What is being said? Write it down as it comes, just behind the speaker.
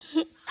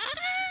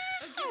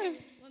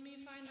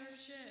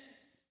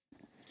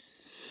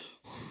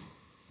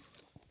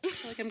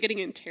like I'm getting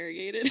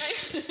interrogated.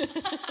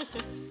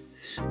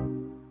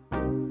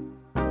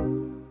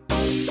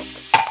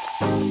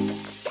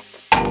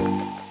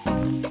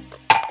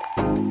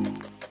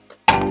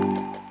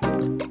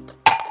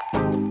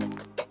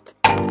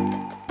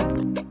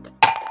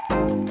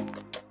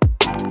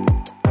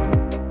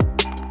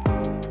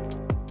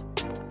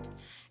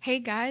 Hey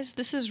guys,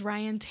 this is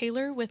Ryan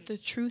Taylor with The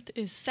Truth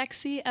is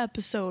Sexy,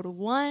 episode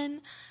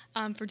 1.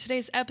 For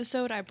today's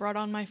episode, I brought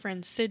on my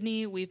friend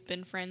Sydney. We've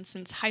been friends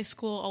since high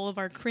school, all of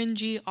our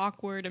cringy,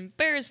 awkward,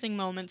 embarrassing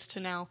moments to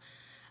now.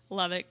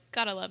 Love it,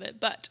 gotta love it.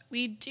 But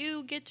we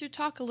do get to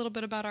talk a little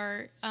bit about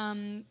our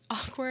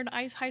awkward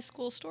high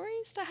school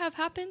stories that have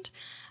happened.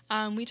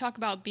 We talk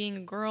about being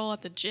a girl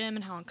at the gym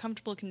and how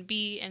uncomfortable it can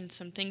be and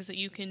some things that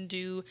you can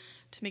do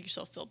to make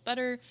yourself feel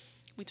better.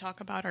 We talk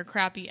about our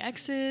crappy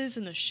exes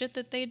and the shit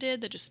that they did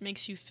that just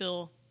makes you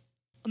feel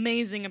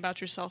amazing about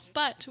yourself.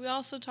 But we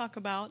also talk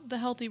about the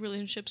healthy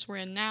relationships we're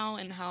in now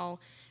and how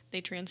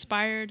they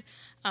transpired.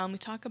 We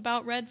talk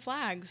about red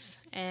flags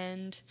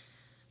and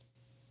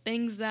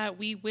things that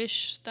we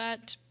wish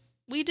that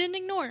we didn't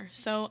ignore.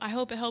 So I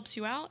hope it helps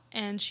you out.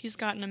 And she's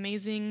got an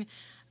amazing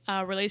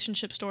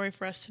relationship story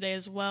for us today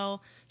as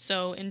well.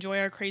 So enjoy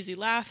our crazy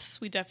laughs.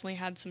 We definitely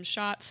had some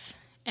shots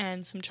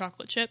and some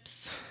chocolate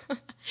chips.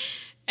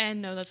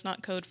 And no, that's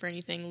not code for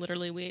anything.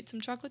 Literally, we ate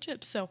some chocolate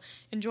chips. So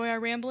enjoy our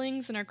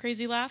ramblings and our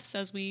crazy laughs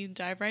as we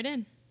dive right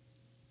in.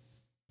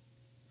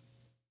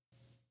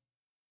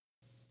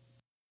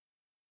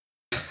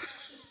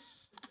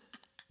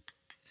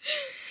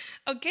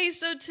 Okay,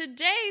 so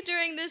today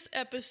during this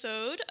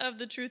episode of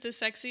The Truth is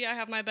Sexy, I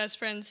have my best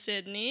friend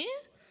Sydney.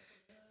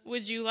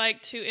 Would you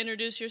like to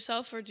introduce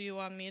yourself, or do you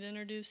want me to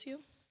introduce you?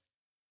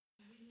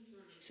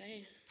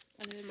 Say,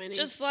 other than my name.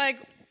 Just like...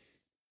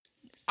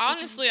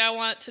 Honestly, I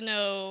want to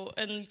know,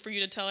 and for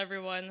you to tell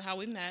everyone how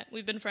we met.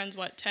 We've been friends,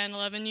 10,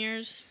 11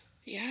 years?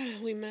 Yeah,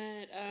 we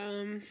met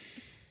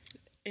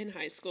in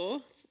high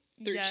school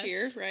through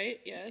cheer,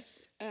 right?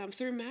 Yes.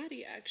 Through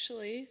Maddie,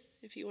 actually,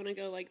 if you want to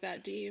go like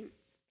that deep.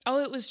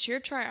 Oh, it was cheer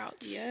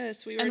tryouts.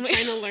 Yes, we were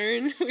trying to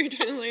learn. We were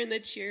trying to learn the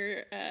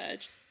cheer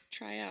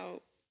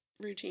tryout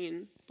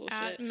routine bullshit.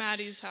 At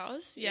Maddie's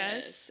house,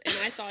 yes. And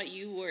I thought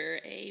you were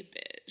a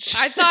bitch.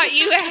 I thought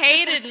you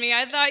hated me.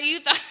 I thought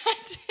you thought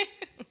that too.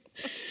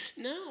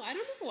 No, I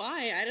don't know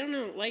why. I don't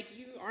know. Like,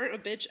 you aren't a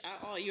bitch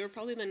at all. You were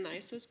probably the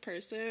nicest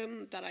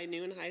person that I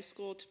knew in high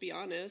school, to be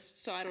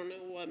honest. So I don't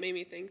know what made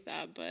me think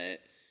that,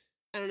 but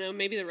I don't know.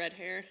 Maybe the red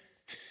hair.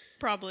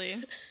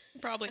 Probably.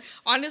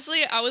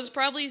 Honestly, I was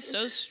probably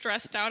so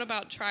stressed out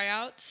about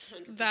tryouts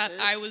 100%. That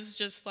I was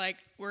just like,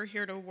 we're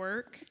here to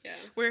work. Yeah.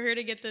 We're here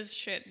to get this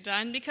shit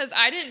done. Because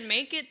I didn't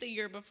make it the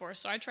year before.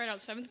 So I tried out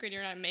 7th grade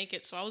year and I didn't make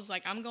it. So I was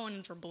like, I'm going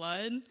in for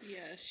blood.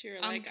 Yes, you're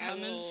I'm like,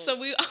 coming. I will...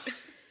 So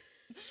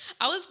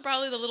I was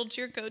probably the little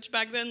cheer coach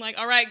back then, like,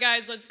 all right,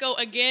 guys, let's go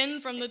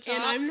again from the top.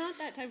 And I'm not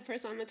that type of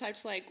person. I'm the type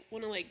to, like,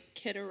 want to, like,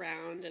 kid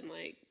around and,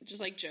 like,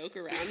 just, like, joke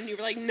around. And you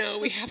were like, no,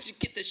 we have to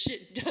get this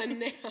shit done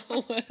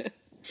now.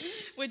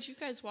 Which you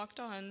guys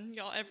walked on.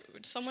 Y'all,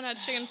 someone had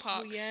chicken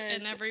pox,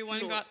 and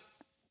everyone got...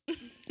 I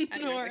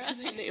don't know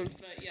their names,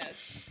 but yes.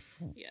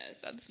 Yes.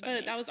 That's funny.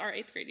 But that was our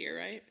 8th grade year,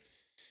 right?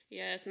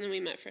 Yes, and then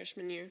we met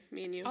freshman year,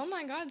 me and you. Oh,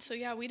 my God. So,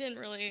 yeah,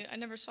 I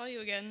never saw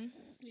you again.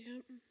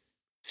 Yep.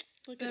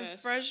 Look at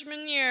us.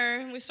 Freshman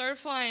year, we started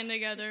flying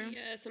together.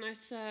 Yes, and I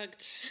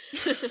sucked.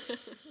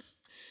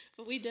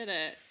 But we did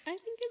it. I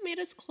think it made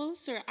us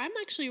closer. I'm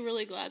actually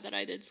really glad that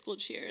I did school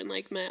cheer and,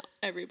 like, met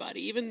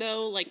everybody. Even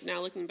though, like, now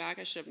looking back,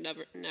 I should have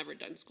never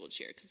done school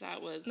cheer because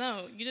that was...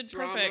 No, you did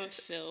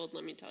perfect. Drama-filled,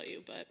 let me tell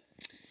you, but,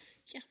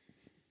 yeah.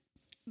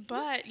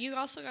 But you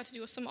also got to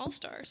do some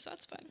all-stars, so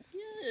that's fun.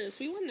 Yes,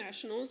 we won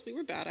nationals. We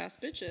were badass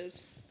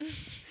bitches.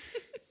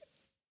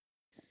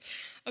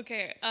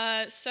 Okay,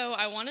 so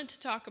I wanted to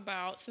talk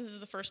about, since this is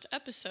the first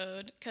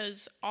episode,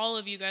 because all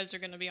of you guys are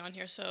going to be on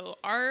here, so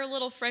our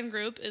little friend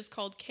group is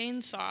called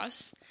Cane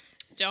Sauce.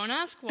 Don't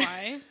ask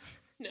why.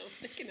 No,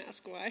 they can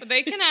ask why.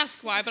 They can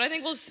ask why, but I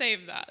think we'll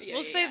save that.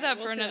 We'll save that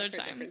for another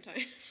time.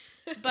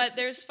 But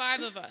there's 5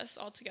 of us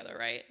all together,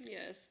 right?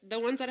 Yes. The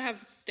ones that have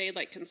stayed,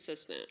 like,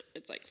 consistent,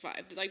 it's, like,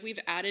 5. Like, we've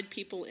added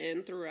people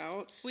in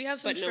throughout. We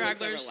have some stragglers.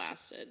 But no one's ever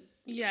lasted.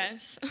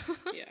 Yes.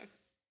 Yeah.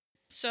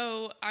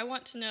 So, I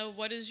want to know,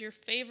 what is your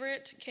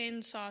favorite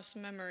Cane Sauce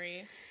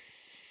memory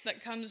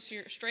that comes to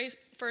your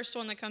first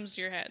one that comes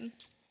to your head?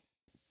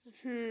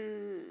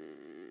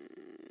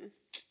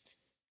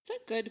 It's a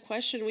good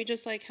question. We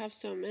just, like, have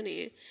so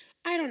many.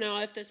 I don't know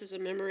if this is a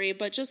memory,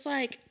 but just,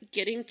 like,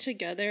 getting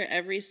together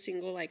every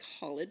single, like,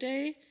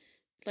 holiday,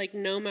 like,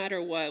 no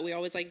matter what, we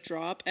always, like,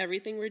 drop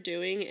everything we're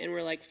doing, and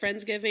we're like,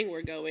 Friendsgiving,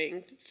 we're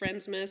going.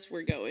 Friendsmas,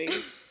 we're going.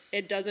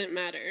 It doesn't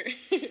matter.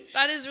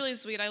 That is really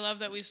sweet. I love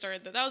that we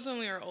started that. That was when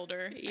we were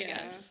older, I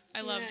guess.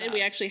 I love that. And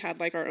we actually had,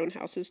 like, our own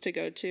houses to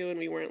go to, and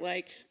we weren't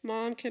like,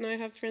 Mom, can I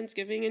have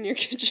Friendsgiving in your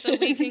kitchen? So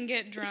we can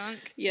get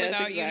drunk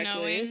without you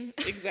knowing.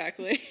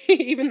 Exactly.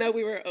 Even though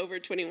we were over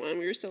 21,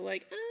 we were still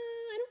like,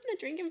 I don't want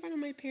to drink in front of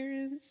my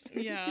parents.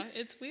 Yeah,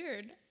 it's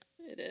weird.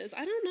 It is.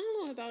 I don't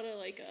know about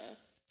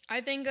I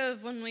think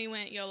of when we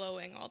went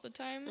YOLOing all the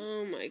time.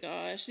 Oh my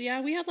gosh.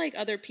 Yeah, we had like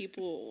other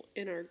people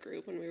in our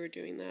group when we were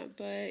doing that.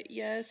 But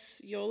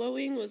yes,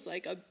 YOLOing was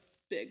like a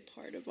big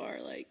part of our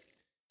like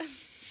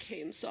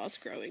cane sauce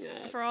growing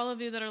up. For all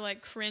of you that are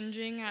like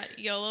cringing at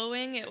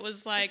YOLOing, it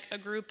was like a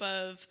group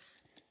of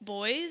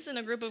boys and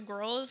a group of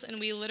girls, and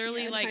we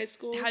literally like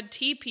had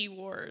TP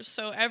wars.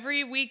 So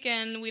every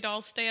weekend we'd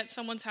all stay at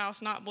someone's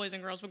house, not boys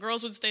and girls, but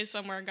girls would stay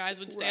somewhere, guys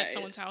would stay at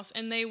someone's house,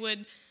 and it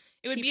would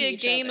be a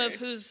game of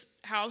whose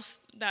house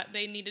that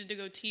they needed to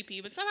go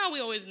TP, but somehow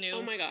we always knew.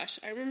 Oh my gosh,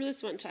 I remember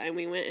this one time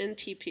we went and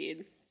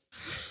TP'd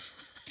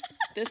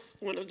this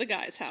one of the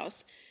guys'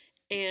 house,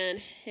 and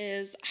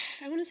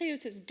I want to say it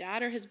was his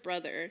dad or his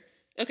brother.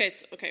 Okay,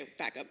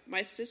 back up.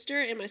 My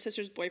sister and my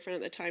sister's boyfriend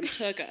at the time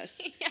took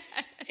us. Yes.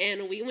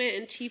 And we went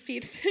and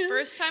TP'd them.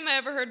 First time I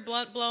ever heard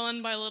Blunt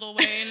Blowin' by Lil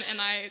Wayne, and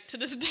I, to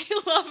this day,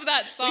 love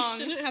that song.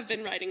 We shouldn't have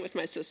been riding with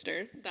my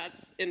sister.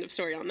 That's end of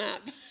story on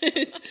that.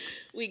 But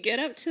we get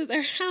up to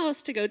their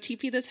house to go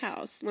TP this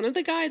house, one of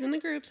the guys in the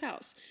group's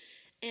house.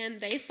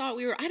 And they thought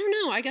we were, I don't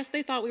know, I guess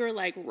they thought we were,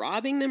 like,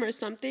 robbing them or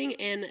something.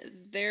 And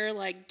their,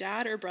 like,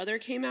 dad or brother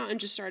came out and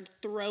just started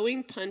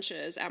throwing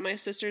punches at my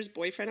sister's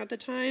boyfriend at the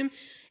time.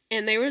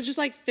 And they were just,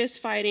 like, fist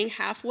fighting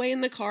halfway in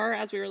the car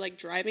as we were, like,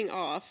 driving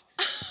off.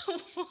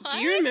 What? Do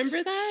you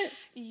remember that?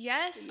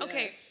 Yes.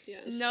 Okay.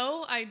 Yes.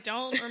 No, I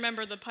don't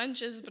remember the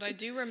punches, but I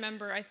do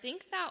remember, I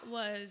think that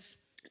was...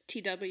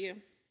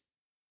 TW.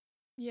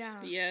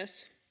 Yeah.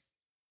 Yes.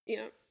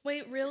 Yeah.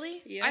 Wait,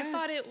 really? Yeah. I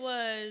thought it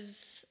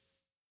was...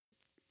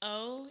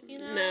 Oh, you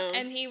know? No.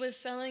 And he was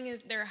selling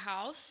their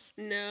house?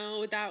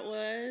 No, that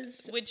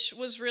was... Which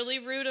was really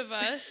rude of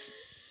us.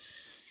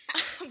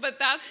 But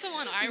that's the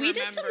one I remember. We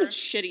did some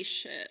shitty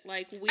shit.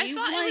 Like, I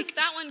thought it was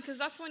that one, because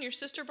that's the one your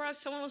sister brought us.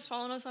 Someone was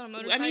following us on a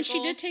motorcycle. I mean,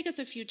 she did take us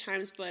a few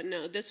times, but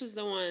no, this was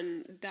the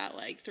one that,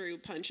 like, threw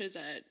punches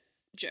at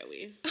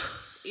Joey.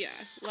 Yeah.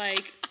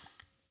 Like,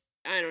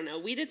 I don't know.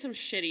 We did some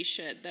shitty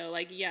shit, though.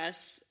 Like,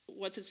 yes,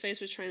 what's-his-face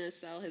was trying to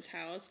sell his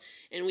house,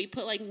 and we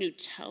put, like,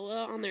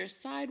 Nutella on their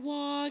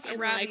sidewalk and,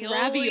 like,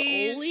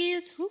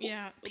 raviolis.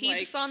 Yeah,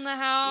 peeps on the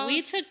house.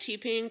 We took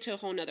TPing to a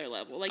whole nother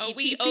level. Like, you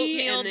we TP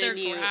oatmealed and then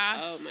their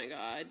grass. Oh, my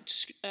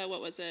God.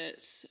 What was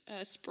it?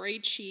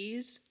 Sprayed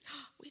cheese.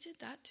 We did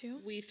that, too.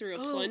 We threw a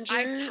plunger.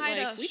 I tied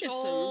a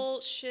whole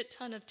shit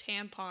ton of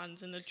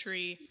tampons in the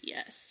tree.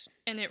 Yes.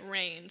 And it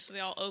rained, so they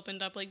all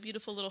opened up like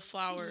beautiful little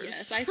flowers.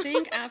 Yes, I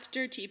think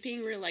after TPing,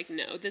 we were like,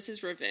 no, this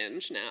is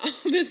revenge now.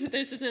 This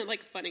isn't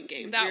like fun and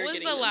games. That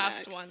was the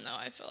last one, though,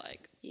 I feel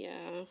like.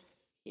 Yeah.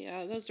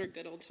 Yeah, those were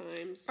good old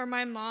times. Or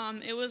my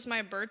mom, it was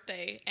my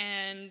birthday,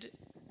 and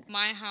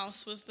my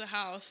house was the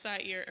house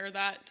that year, or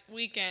that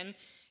weekend,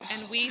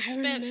 and we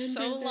spent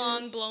so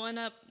long blowing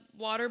up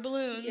water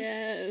balloons.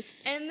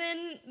 Yes. And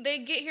then they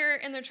get here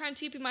and they're trying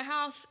to TP my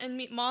house,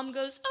 and mom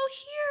goes, "Oh,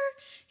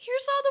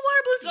 here's all the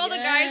water balloons." And all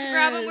the guys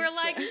grab them. We're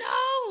like,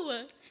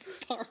 "No,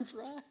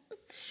 Barbara."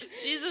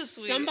 She's a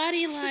sweet.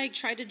 Somebody like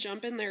tried to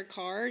jump in their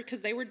car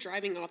because they were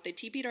driving off. They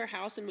TP'd our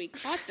house and we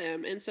caught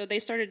them, and so they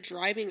started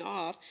driving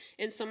off.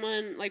 And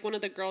someone, like one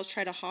of the girls,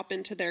 tried to hop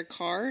into their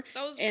car.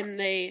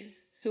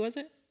 Who was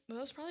it? Well,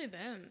 that was probably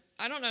them.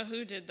 I don't know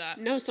who did that.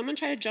 No, someone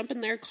tried to jump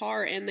in their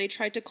car, and they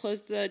tried to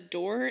close the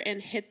door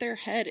and hit their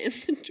head in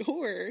the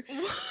door.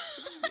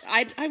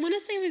 I want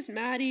to say it was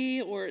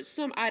Maddie or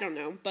I don't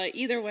know. But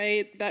either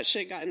way, that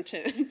shit got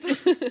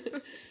intense.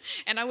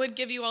 And I would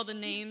give you all the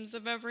names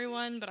of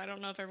everyone, but I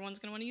don't know if everyone's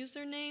going to want to use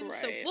their names.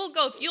 Right. So we'll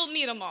go. You'll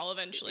meet them all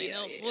eventually.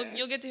 Yeah,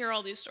 You'll get to hear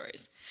all these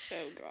stories.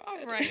 Oh,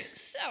 God. All right.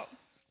 So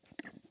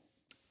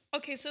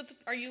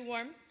are you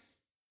warm?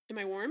 Am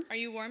I warm? Are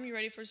you warm? You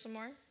ready for some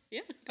more?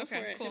 Yeah, go for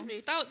it. Cool.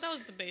 That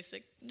was the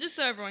basic, just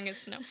so everyone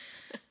gets to know.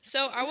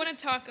 So I want to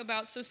talk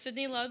about,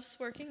 Sydney loves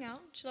working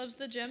out. She loves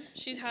the gym.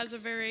 She has a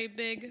very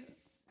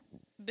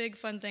big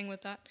fun thing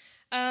with that.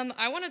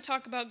 I want to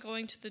talk about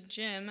going to the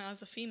gym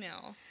as a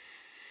female.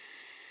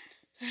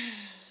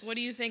 What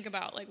do you think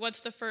about, like, what's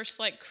the first,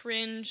 like,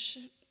 cringe,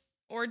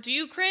 or do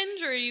you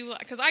cringe, or are you,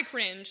 because I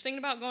cringe, thinking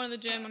about going to the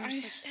gym, I'm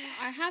just like,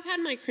 I have had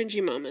my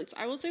cringy moments.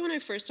 I will say when I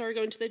first started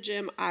going to the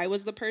gym, I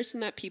was the person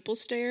that people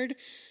stared.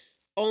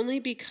 Only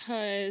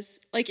because,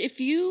 like,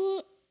 if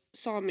you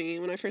saw me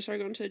when I first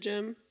started going to the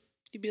gym,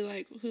 you'd be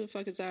like, who the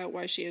fuck is that?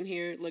 Why is she in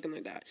here looking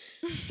like that?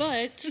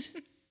 But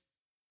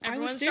I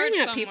was staring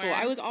at people.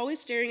 I was always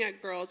staring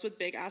at girls with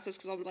big asses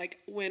because I was like,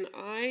 when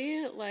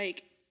I,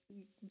 like,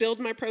 build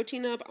my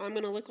protein up, I'm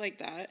going to look like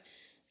that.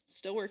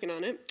 Still working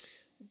on it.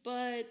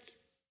 But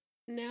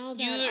now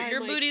that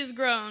your booty's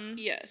grown.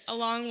 Yes. A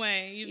long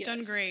way. You've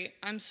done great.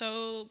 I'm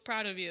so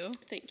proud of you.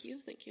 Thank you.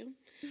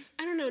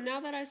 I don't know. Now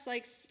that I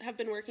have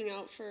been working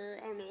out for,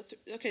 I don't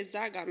know.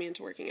 Zach got me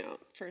into working out,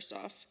 first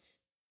off.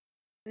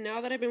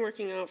 Now that I've been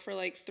working out for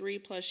like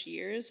 3+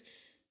 years,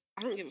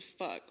 I don't give a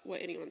fuck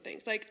what anyone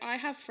thinks. Like, I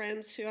have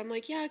friends who I'm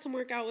like, yeah, come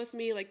work out with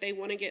me. Like, they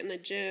want to get in the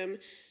gym.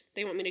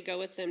 They want me to go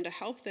with them to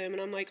help them.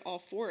 And I'm like, all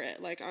for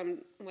it. Like,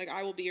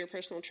 I will be your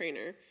personal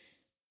trainer.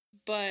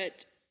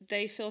 But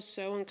they feel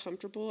so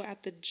uncomfortable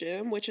at the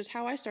gym, which is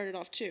how I started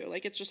off too.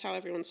 Like, it's just how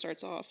everyone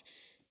starts off.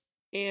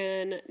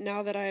 And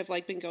now that I've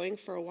like been going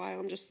for a while,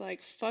 I'm just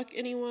like, fuck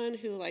anyone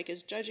who like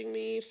is judging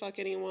me, fuck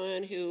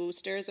anyone who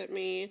stares at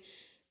me.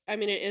 I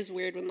mean, it is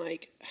weird when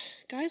like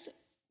guys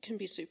can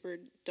be super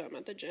dumb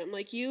at the gym.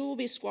 Like you will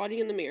be squatting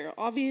in the mirror,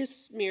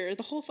 obvious mirror,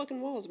 the whole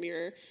fucking wall is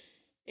mirror.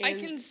 And, I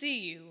can see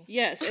you.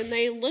 Yes, and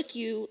they look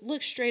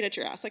straight at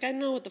your ass. Like I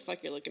know what the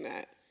fuck you're looking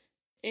at.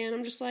 And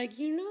I'm just like,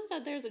 you know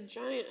that there's a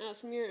giant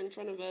ass mirror in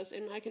front of us,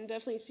 and I can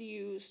definitely see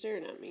you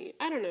staring at me.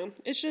 I don't know.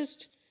 It's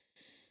just,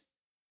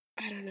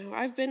 I don't know.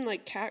 I've been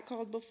like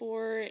catcalled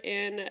before,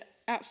 and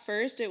at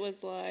first it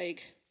was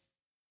like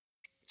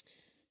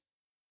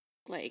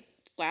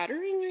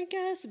flattering, I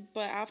guess.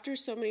 But after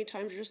so many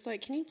times, you're just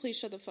like, can you please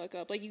shut the fuck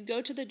up? Like you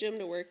go to the gym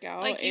to work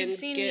out Like you've and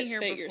seen get me here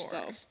fit before.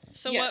 yourself.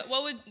 So yes.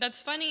 what would,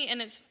 that's funny,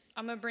 and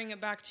I'm gonna bring it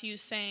back to you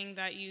saying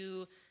that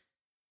you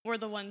were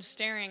the one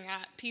staring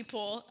at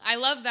people. I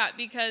love that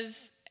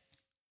because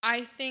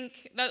I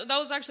think that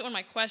was actually one of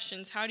my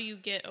questions. How do you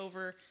get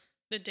over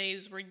the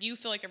days where you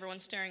feel like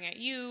everyone's staring at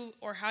you,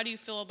 or how do you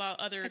feel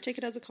about other... I take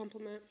it as a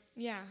compliment.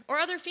 Yeah, or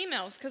other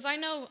females, because I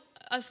know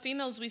us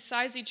females, we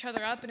size each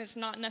other up, and it's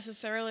not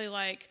necessarily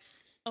like,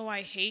 oh,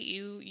 I hate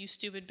you, you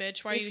stupid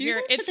bitch, why are you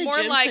here? It's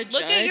more like,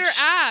 look at your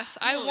ass,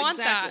 I want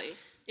exactly. that.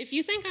 If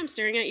you think I'm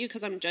staring at you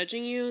because I'm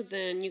judging you,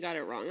 then you got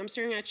it wrong. I'm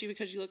staring at you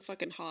because you look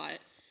fucking hot.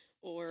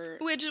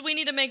 Which we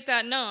need to make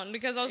that known,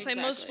 because I'll say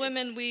most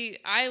women,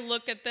 I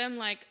look at them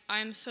like,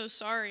 I'm so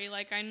sorry,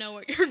 like I know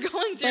what you're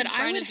going through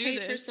trying to do this. But I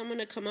would hate for someone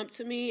to come up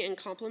to me and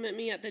compliment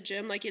me at the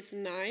gym. Like it's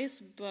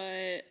nice,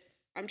 but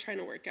I'm trying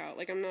to work out.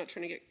 Like I'm not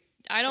trying to get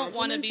I don't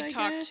want to be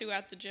talked to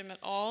at the gym at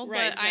all, right,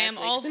 but exactly. I am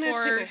all for... Then I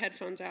have to take my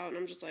headphones out and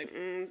I'm just like,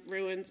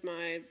 ruins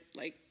my,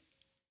 like,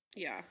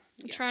 yeah.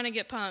 Trying to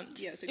get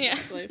pumped. Yes,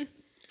 exactly.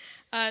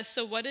 Yeah.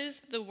 So what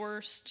is the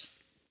worst,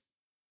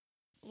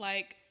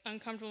 like,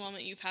 uncomfortable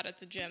moment you've had at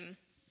the gym?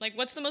 Like,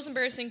 what's the most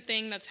embarrassing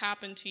thing that's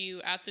happened to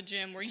you at the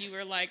gym where you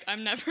were like,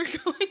 I'm never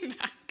going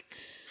back?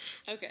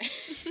 Okay.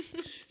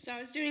 So I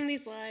was doing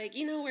these, like,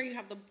 you know where you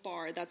have the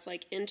bar that's,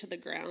 like, into the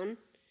ground?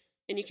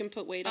 And you can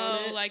put weight on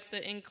it. Oh, like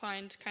the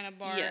inclined kind of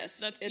bar.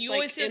 Yes. It's you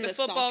always see like the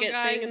football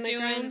guys doing.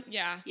 Ground.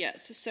 Yeah.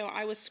 Yes. So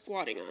I was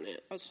squatting on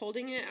it. I was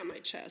holding it at my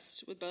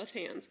chest with both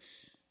hands.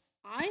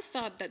 I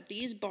thought that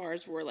these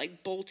bars were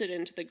like bolted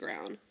into the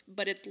ground,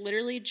 but it's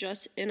literally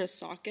just in a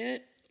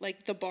socket.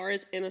 Like the bar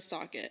is in a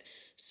socket.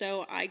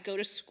 So I go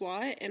to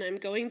squat and I'm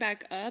going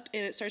back up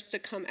and it starts to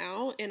come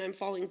out and I'm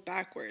falling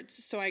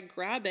backwards. So I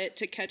grab it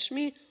to catch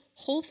me.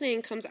 Whole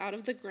thing comes out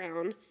of the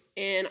ground.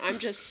 And I'm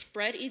just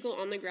spread eagle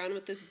on the ground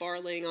with this bar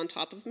laying on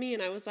top of me.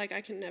 And I was like, I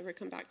can never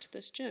come back to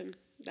this gym.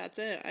 That's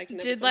it. I can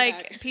never come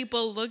back.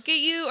 People look at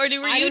you? Or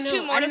were you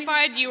too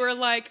mortified? You were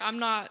like, I'm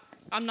not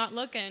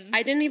looking.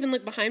 I didn't even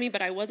look behind me,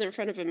 but I was in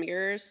front of a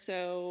mirror.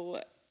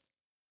 So,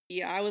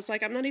 yeah, I was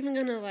like, I'm not even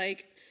going to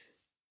like...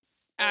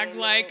 act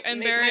like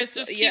embarrassed,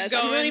 just keep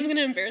going. I'm not even going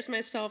to embarrass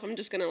myself. I'm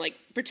just going to like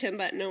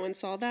pretend that no one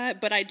saw that.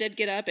 But I did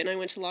get up and I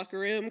went to the locker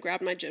room,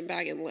 grabbed my gym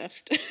bag and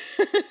left.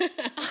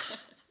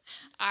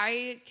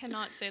 I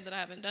cannot say that I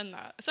haven't done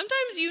that.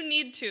 Sometimes you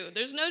need to.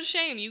 There's no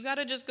shame. You got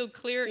to just go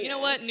clear. Yeah. You know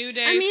what? New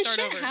day, start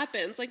over. Shit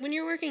happens. Like when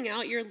you're working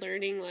out, you're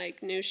learning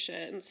like new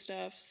shit and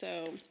stuff.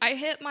 So I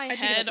hit my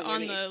head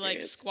on the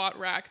like squat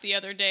rack the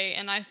other day,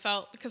 and I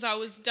felt because I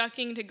was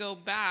ducking to go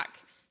back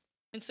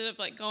instead of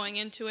like going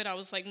into it. I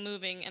was like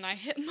moving, and I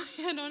hit my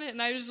head on it,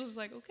 and I just was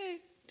like, okay.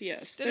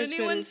 Yes. Did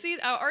anyone see?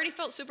 I already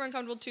felt super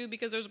uncomfortable too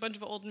because there's a bunch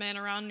of old men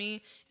around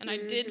me, and I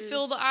did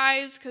feel the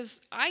eyes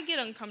because I get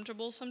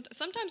uncomfortable.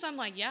 Sometimes I'm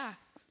like, yeah,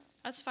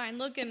 that's fine.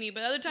 Look at me.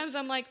 But other times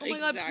I'm like, oh my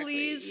God,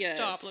 please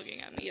stop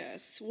looking at me.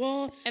 Yes.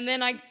 Well. And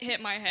then I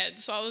hit my head,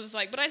 so I was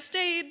like, but I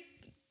stayed.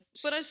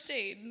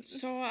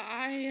 So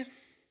I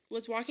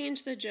was walking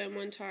into the gym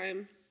one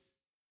time,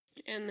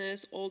 and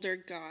this older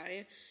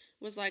guy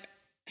was like,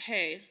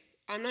 "Hey,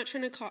 I'm not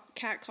trying to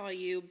catcall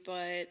you,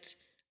 but."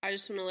 I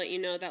just want to let you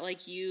know that, like,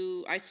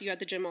 I see you at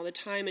the gym all the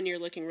time, and you're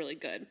looking really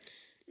good.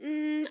 I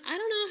don't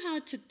know how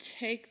to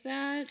take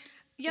that.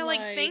 Yeah, like,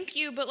 thank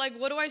you, but, like,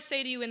 what do I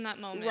say to you in that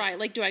moment? Right,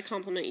 like, do I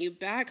compliment you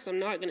back? Because I'm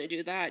not going to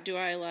do that. Do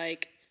I,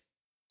 like,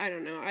 I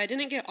don't know. I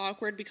didn't get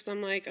awkward because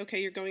I'm like, okay,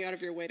 you're going out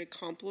of your way to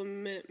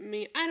compliment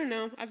me. I don't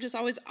know. I've just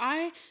always,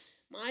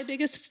 my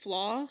biggest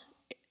flaw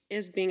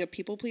is being a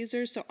people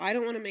pleaser, so I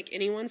don't want to make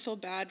anyone feel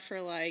bad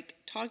for like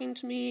talking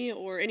to me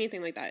or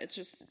anything like that.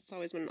 It's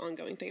always been an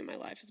ongoing thing in my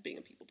life is being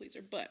a people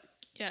pleaser. But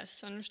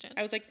yes, understand.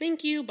 I was like,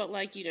 thank you, but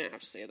like you didn't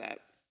have to say that.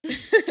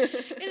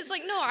 It's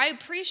like, no, I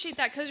appreciate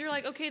that because you're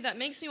like, okay, that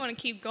makes me want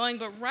to keep going.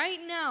 But right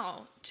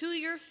now, to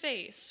your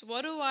face,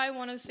 what do I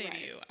want to say to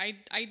you?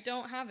 I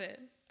don't have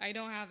it. I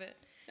don't have it.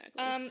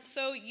 Exactly.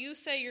 So you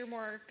say you're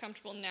more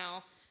comfortable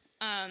now.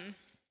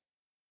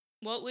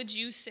 What would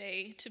you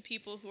say to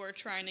people who are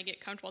trying to get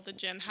comfortable at the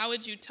gym? How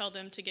would you tell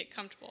them to get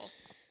comfortable?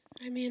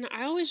 I mean,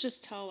 I always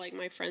just tell, like,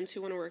 my friends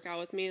who want to work out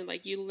with me,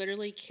 like, you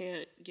literally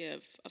can't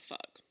give a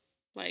fuck.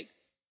 Like,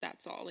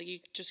 that's all. Like, you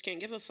just can't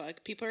give a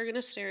fuck. People are going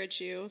to stare at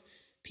you.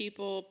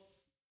 People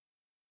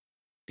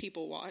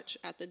watch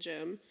at the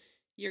gym.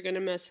 You're going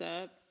to mess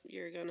up.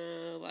 You're going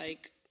to,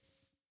 like,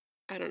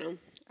 I don't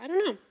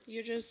know.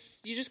 You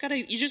just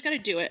gotta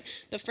do it.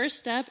 The first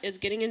step is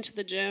getting into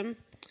the gym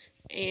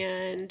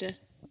and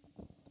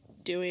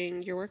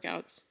doing your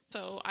workouts.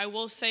 So I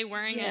will say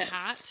wearing a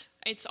hat,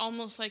 it's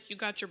almost like you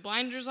got your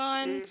blinders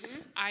on.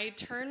 Mm-hmm. I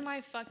turn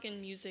my fucking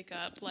music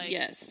up, like,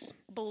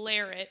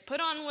 blare it. Put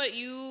on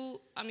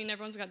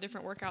everyone's got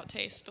different workout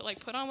tastes, but, like,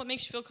 put on what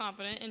makes you feel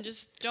confident and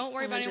just don't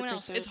worry 100%. About anyone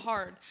else. It's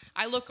hard.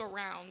 I look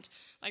around.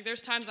 Like,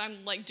 there's times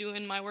I'm, like,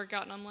 doing my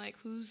workout and I'm like,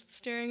 who's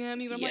staring at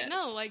me? But I'm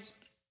like,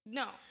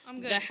 no,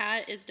 I'm good. The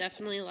hat is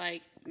definitely,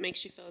 like,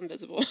 makes you feel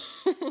invisible.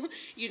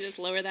 You just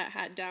lower that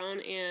hat down,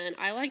 and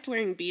I liked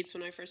wearing Beats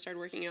when I first started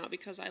working out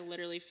because I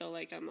literally feel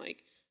like I'm,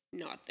 like,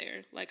 not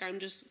there. Like, I'm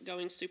just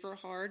going super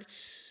hard.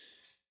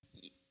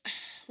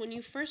 When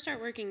you first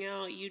start working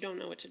out, you don't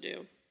know what to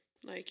do.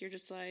 Like, you're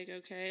just like,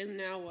 okay,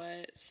 now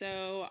what?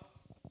 So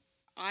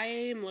I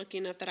am lucky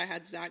enough that I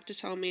had Zach to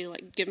tell me,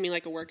 like, give me,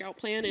 like, a workout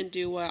plan and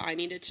do what I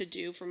needed to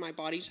do for my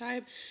body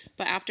type.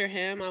 But after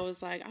him, I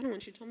was like, I don't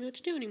want you to tell me what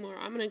to do anymore.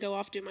 I'm going to go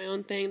off, do my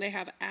own thing. They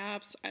have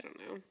apps. I don't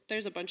know.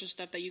 There's a bunch of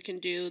stuff that you can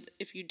do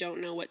if you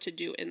don't know what to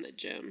do in the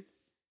gym.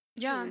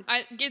 Yeah,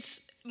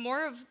 it's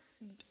more of,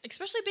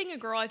 especially being a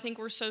girl, I think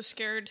we're so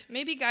scared.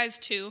 Maybe guys,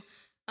 too.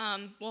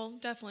 Well,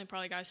 definitely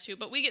probably guys, too.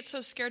 But we get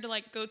so scared to,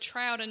 like, go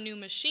try out a new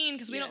machine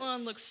because we don't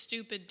want to look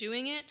stupid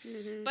doing it.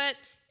 Mm-hmm. But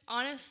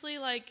honestly,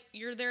 like,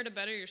 you're there to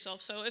better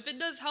yourself. So if it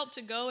does help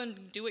to go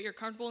and do what you're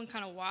comfortable and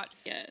kind of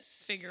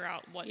figure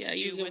out what to do. Yeah,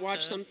 you can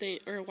watch something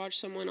or watch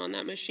someone on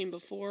that machine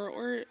before,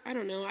 or I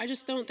don't know. I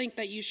just don't think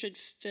that you should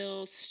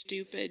feel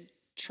stupid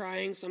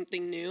trying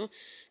something new,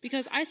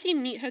 because I see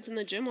meatheads in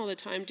the gym all the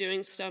time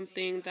doing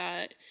something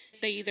that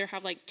they either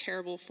have, like,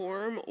 terrible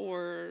form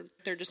or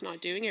they're just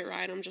not doing it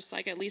right. I'm just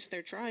like, at least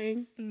they're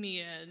trying.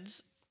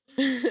 Meatheads.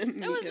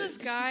 There was this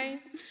guy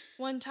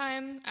one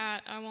time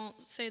at, I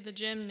won't say the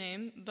gym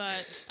name,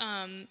 but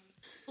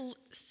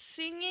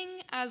singing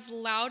as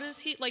loud as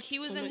he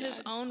was in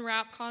his own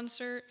rap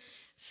concert,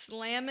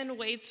 slamming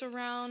weights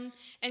around,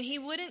 and he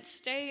wouldn't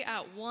stay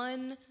at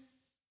one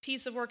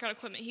piece of workout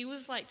equipment. He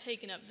was, like,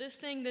 taking up this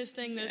thing,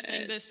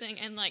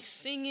 and, like,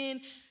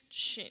 singing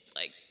shit,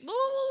 like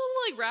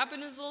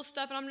rapping his little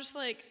stuff, and I'm just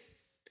like,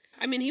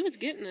 I mean, he was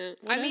getting it.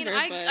 Whatever,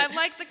 I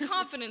like the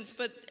confidence,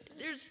 but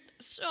there's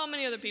so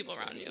many other people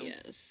around you.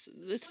 Yes.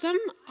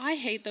 I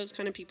hate those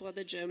kind of people at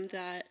the gym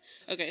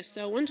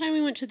so one time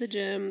we went to the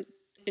gym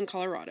in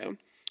Colorado,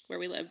 where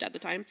we lived at the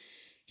time.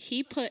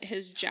 He put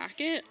his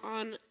jacket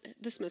on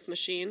the Smith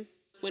machine,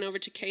 went over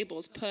to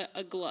cables, put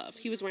a glove.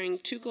 He was wearing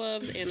 2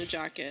 gloves and a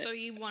jacket. So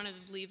he wanted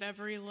to leave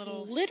every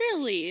little...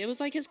 Literally. It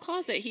was like his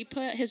closet. He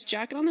put his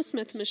jacket on the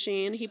Smith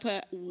machine. He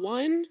put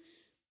one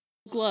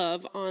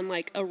glove on,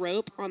 like, a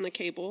rope on the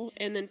cable,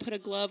 and then put a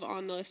glove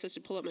on the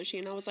assisted pull-up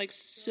machine. I was like,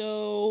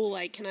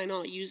 can I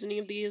not use any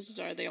of these?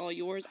 Are they all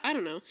yours? I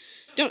don't know.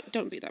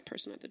 Don't be that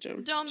person at the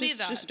gym. Don't be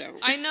that. Just don't.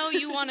 I know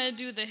you want to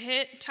do the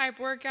HIIT type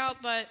workout,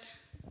 but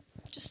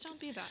just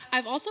don't be that.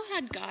 I've also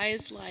had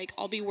guys, like,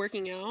 I'll be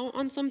working out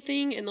on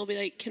something, and they'll be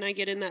like, can I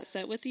get in that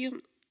set with you?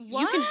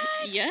 What?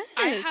 Yes.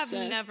 I have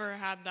never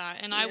had that,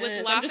 and I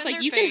would laugh I'm just in like,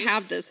 their you face. can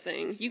have this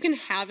thing. You can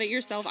have it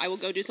yourself. I will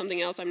go do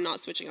something else. I'm not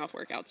switching off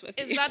workouts with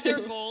you. Is that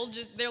their goal?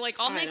 They're like,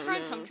 I'll make her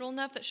uncomfortable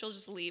enough that she'll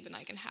just leave and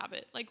I can have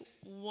it. Like,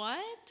 what?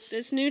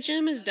 This new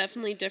gym is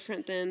definitely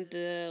different than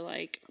the,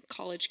 like,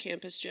 college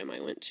campus gym I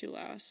went to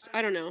last.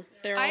 I don't know.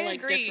 They're all,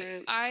 like,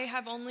 different. I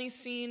have only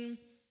seen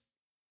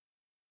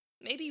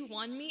maybe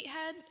one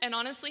meathead, and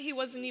honestly, he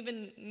wasn't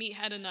even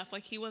meathead enough.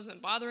 Like, he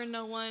wasn't bothering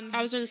no one.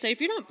 I was going to say,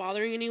 if you're not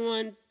bothering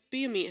anyone,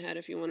 be a meathead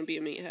if you want to be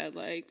a meathead.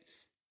 Like,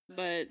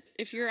 but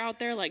if you're out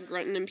there, like,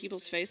 grunting in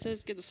people's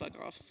faces, get the fuck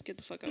off. Get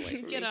the fuck away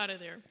from me. Get out of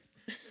there.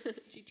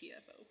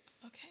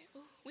 GTFO. Okay.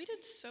 Ooh, we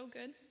did so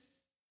good.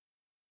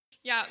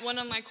 Yeah, one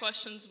of my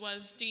questions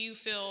was, do you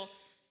feel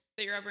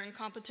that you're ever in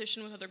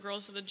competition with other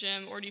girls at the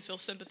gym, or do you feel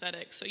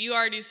sympathetic? So you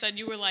already said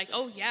you were like,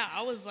 oh yeah,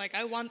 I was like,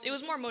 it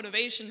was more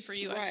motivation for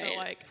you, right. I feel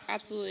like.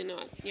 Absolutely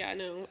not. Yeah,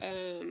 no.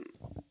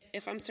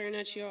 If I'm staring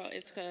at you,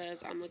 it's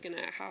because I'm looking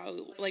at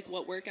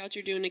what workout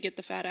you're doing to get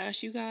the fat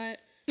ass you got.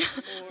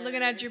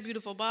 Looking at your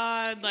beautiful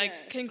bod, like,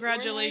 yes.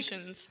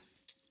 Congratulations.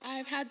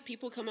 I've had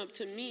people come up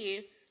to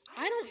me.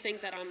 I don't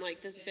think that I'm,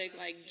 like, this big,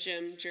 like,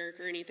 gym jerk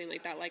or anything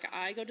like that. Like,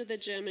 I go to the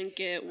gym and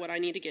get what I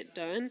need to get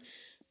done.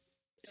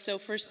 So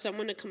for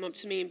someone to come up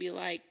to me and be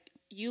like,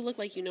 you look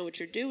like you know what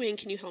you're doing,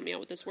 can you help me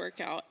out with this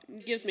workout?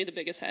 It gives me the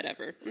biggest head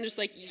ever. I'm just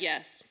like,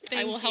 yes,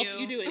 I will help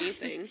you do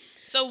anything.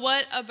 So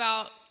what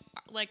about,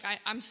 like,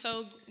 I'm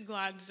so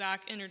glad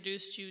Zach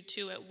introduced you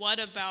to it. What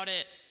about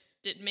it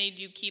that made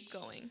you keep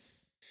going?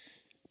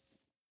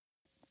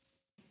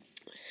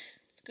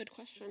 It's a good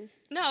question.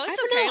 No, it's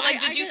okay. Like,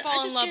 did you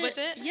fall in love with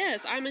it?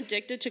 Yes, I'm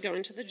addicted to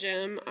going to the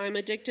gym. I'm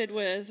addicted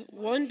with,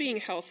 one, being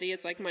healthy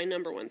is, like, my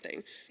number one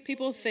thing.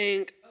 People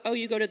think, oh,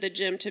 you go to the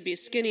gym to be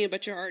skinny,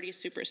 but you're already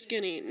super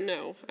skinny.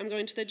 No, I'm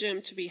going to the gym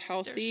to be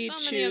healthy,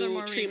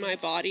 to treat my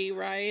body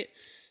right,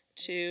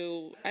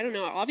 I don't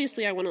know,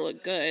 obviously I want to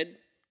look good,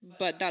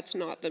 but that's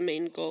not the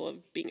main goal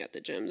of being at the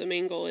gym. The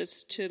main goal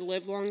is to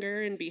live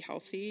longer and be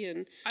healthy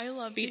and I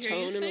love be to hear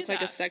you toned say and look like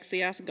a that.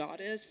 sexy ass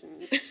goddess.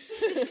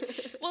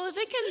 Well, if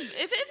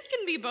it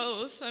can be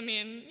both, I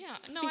mean, yeah,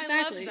 no,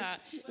 Exactly. I love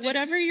that.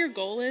 Whatever your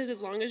goal is,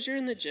 as long as you're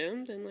in the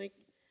gym, then like,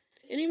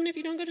 and even if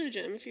you don't go to the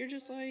gym, if you're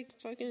just like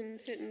fucking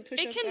hitting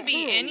push-ups It can at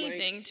be home,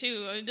 anything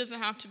too. It doesn't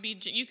have to be.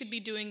 You could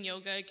be doing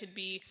yoga. It could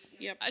be.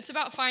 Yep. It's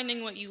about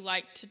finding what you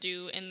like to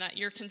do and that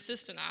you're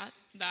consistent at.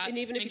 That and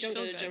even if you makes don't go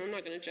to feel the good. gym, I'm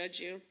not going to judge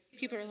you.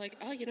 People are like,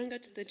 oh, you don't go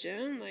to the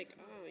gym? Like,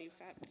 oh, you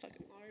fat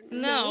fucking lard.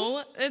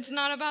 No, it's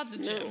not about the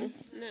gym.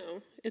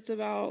 No. It's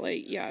about,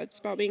 like, it's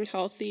about being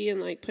healthy and,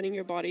 like, putting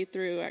your body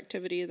through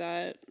activity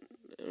that,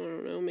 I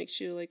don't know,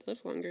 makes you, like, live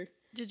longer.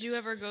 Did you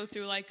ever go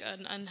through, like,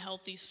 an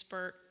unhealthy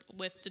spurt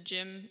with the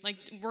gym? Like,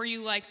 were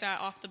you like that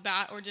off the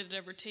bat, or did it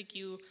ever take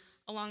you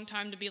a long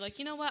time to be like,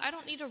 you know what, I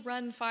don't need to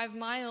run 5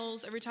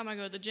 miles every time I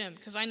go to the gym?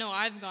 Because I know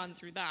I've gone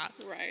through that.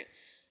 Right.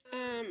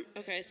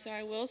 Okay, so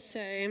I will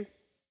say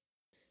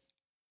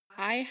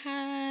I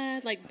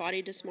had, like,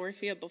 body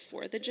dysmorphia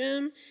before the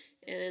gym,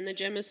 and the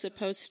gym is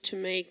supposed to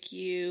make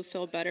you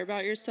feel better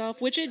about yourself,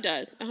 which it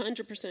does,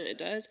 100% it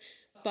does,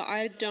 but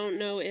I don't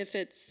know if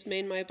it's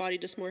made my body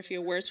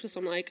dysmorphia worse because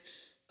I'm like,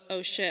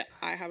 oh shit,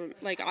 I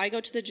haven't, like, I go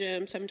to the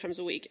gym 7 times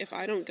a week. If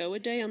I don't go a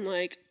day, I'm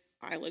like,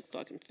 I look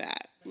fucking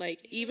fat.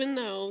 Like, even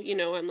though, you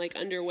know, I'm, like,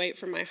 underweight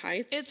for my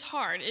height. It's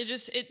hard. It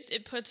just,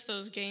 it puts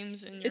those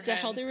games in your It's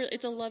head.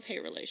 It's a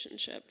love-hate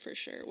relationship, for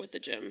sure, with the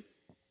gym.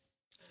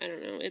 I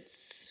don't know,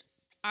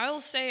 I'll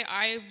say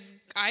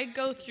I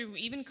go through,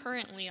 even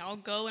currently, I'll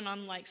go and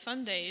I'm like,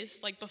 Sundays,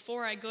 like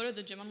before I go to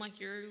the gym, I'm like,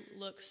 you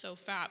look so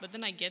fat. But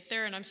then I get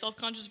there and I'm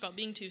self-conscious about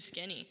being too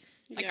skinny.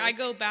 Like, I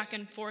go back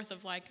and forth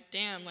of like,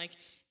 damn, like,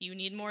 you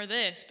need more of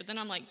this. But then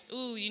I'm like,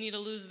 ooh, you need to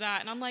lose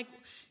that. And I'm like,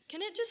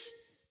 can it just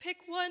pick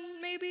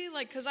one maybe?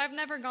 Like, because I've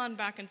never gone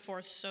back and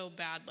forth so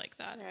bad like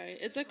that. Right.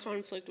 It's a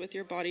conflict with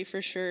your body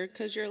for sure,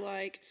 because you're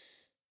like,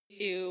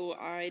 ew,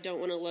 I don't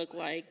want to look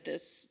like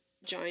this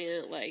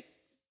giant, like,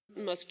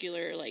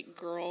 muscular, like,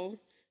 girl.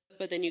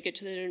 But then you get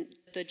to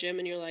the gym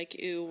and you're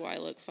like, ew, I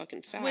look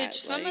fucking fat.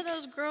 Which some of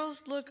those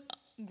girls look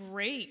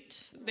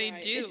great. They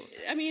do.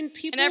 I mean,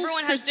 people. And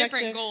everyone has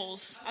different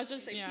goals. I was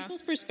going to say,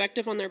 people's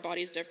perspective on their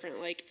body is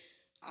different. Like,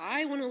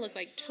 I want to look,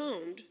 like,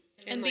 toned.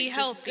 And like, be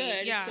healthy,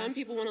 good. yeah. Some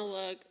people want to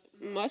look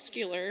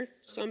muscular.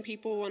 Some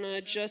people want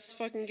to just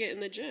fucking get in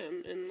the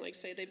gym and, like,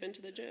 say they've been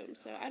to the gym.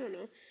 So, I don't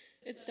know.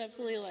 It's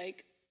definitely,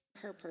 like,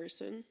 per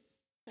person,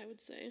 I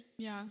would say.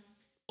 Yeah.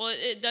 Well,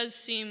 it does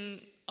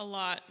seem a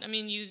lot. I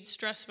mean, you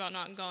stress about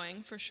not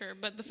going, for sure.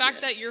 But the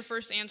fact that your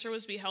first answer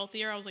was be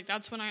healthier, I was like,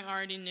 that's when I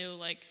already knew,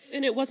 like...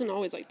 And it wasn't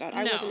always like that. No.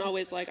 I wasn't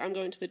always like, I'm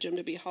going to the gym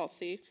to be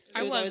healthy.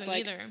 I was always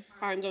like, either.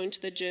 I'm going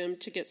to the gym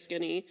to get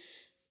skinny.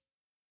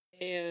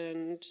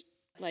 And,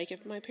 like,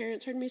 if my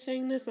parents heard me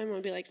saying this, my mom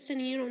would be like,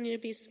 Cindy, you don't need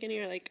to be skinny.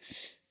 Or, like,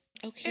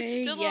 okay,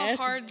 it's still a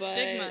hard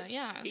stigma,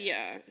 yeah.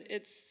 Yeah,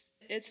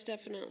 it's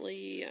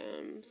definitely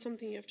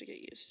something you have to get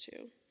used to,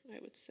 I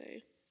would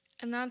say.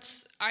 And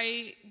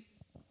I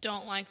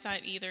don't like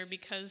that either,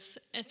 because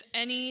if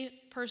any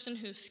person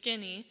who's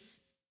skinny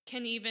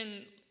can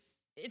even,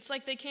 it's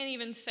like they can't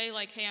even say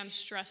like, hey, I'm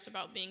stressed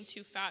about being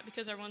too fat,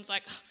 because everyone's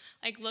like,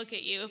 look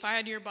at you. If I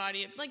had your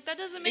body, like, that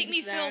doesn't make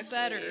me feel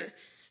better.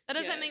 That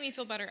doesn't make me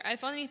feel better.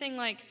 If anything,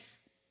 like,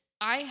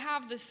 I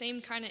have the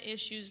same kind of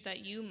issues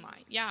that you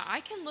might. Yeah,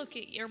 I can look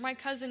at you. Or my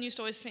cousin used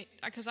to always say,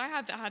 because I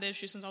have had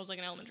issues since I was like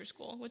in elementary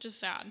school, which is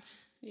sad.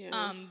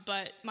 Yeah.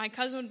 But my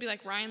cousin would be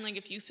like, Ryan, like,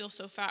 if you feel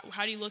so fat,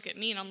 how do you look at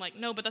me? And I'm like,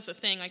 no, but that's the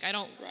thing. Like, I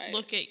don't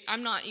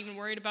I'm not even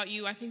worried about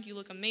you. I think you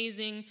look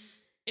amazing.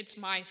 It's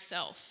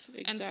myself.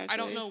 Exactly. And I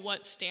don't know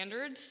what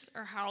standards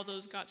or how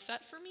those got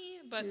set for me,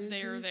 but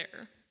they're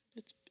there.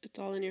 It's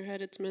all in your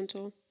head. It's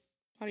mental.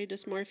 Body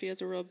dysmorphia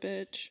is a real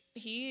bitch.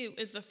 He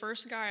is the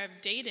first guy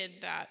I've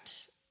dated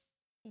that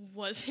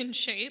was in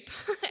shape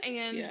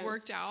and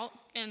worked out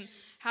and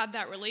had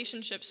that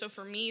relationship. So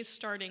for me,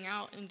 starting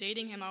out and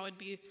dating him, I would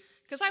be,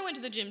 because I went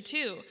to the gym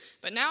too,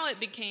 but now it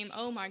became,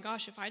 oh my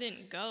gosh, if I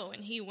didn't go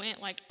and he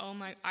went, like, oh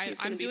my,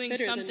 I'm doing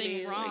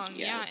something wrong.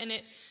 Like, and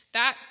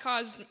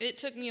it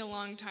took me a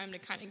long time to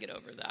kind of get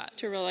over that.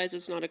 To realize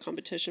it's not a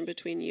competition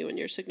between you and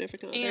your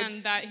significant other.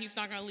 And that he's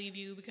not going to leave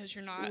you because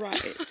you're not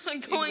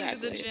going to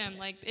the gym.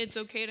 Like, it's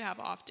okay to have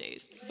off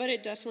days. But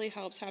it definitely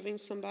helps having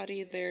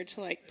somebody there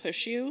to, like,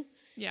 push you.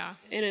 Yeah.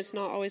 And it's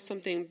not always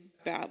something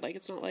bad. Like,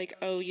 it's not like,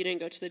 oh, you didn't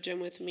go to the gym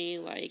with me,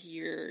 like,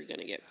 you're going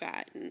to get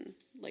fat and,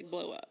 like,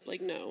 blow up. Like,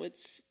 no,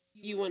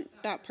 you want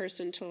that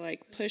person to,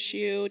 like, push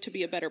you to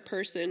be a better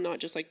person, not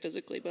just, like,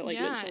 physically, but, like,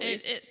 mentally. Yeah,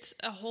 it's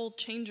a whole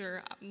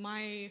changer.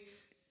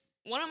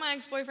 One of my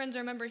ex-boyfriends, I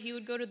remember, he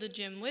would go to the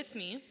gym with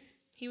me.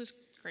 He was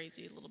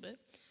crazy a little bit.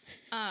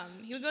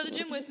 He would go to the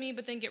gym with me,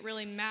 but then get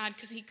really mad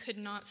because he could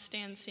not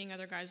stand seeing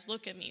other guys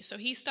look at me. So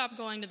he stopped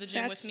going to the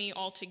gym with me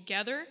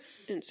altogether.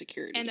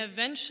 Insecurity. And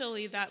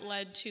eventually that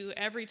led to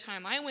every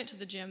time I went to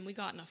the gym, we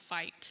got in a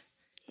fight.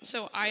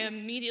 So I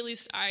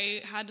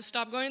had to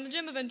stop going to the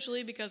gym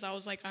eventually because I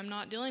was like, I'm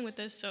not dealing with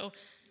this. So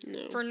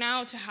for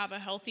now to have a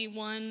healthy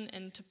one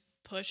and to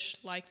push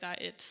like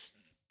that, it's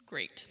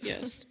great.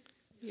 Yes.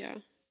 Yeah.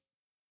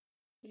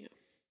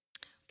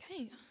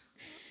 Okay.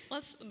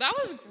 That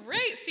was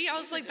great. See, I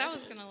was like, that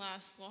was going to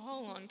last a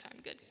whole long time.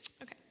 Good.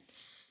 Okay.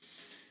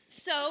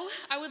 So,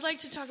 I would like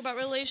to talk about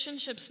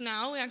relationships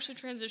now. We actually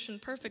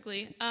transitioned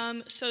perfectly.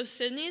 So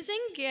Sydney's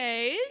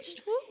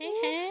engaged. Woo-hoo.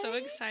 Hey. So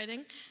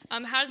exciting.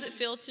 How does it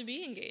feel to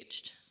be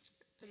engaged?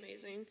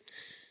 Amazing.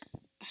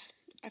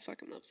 I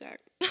fucking love Zach.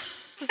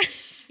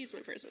 He's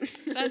my person.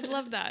 I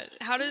love that.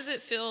 How does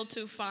it feel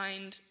to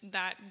find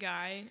that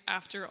guy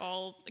after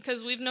all?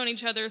 Because we've known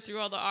each other through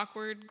all the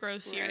awkward,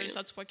 gross years.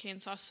 That's why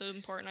Kane Sauce is so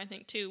important, I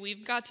think, too.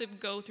 We've got to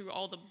go through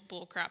all the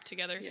bull crap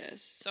together.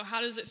 Yes. So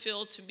how does it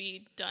feel to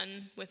be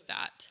done with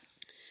that?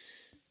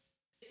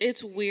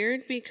 It's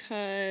weird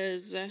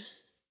because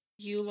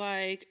you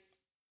like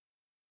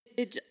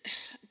it.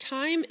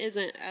 Time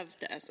isn't of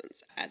the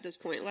essence at this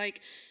point.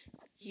 Like,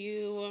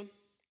 you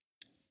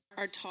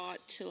are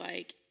taught to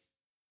like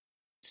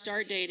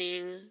start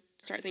dating,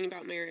 start thinking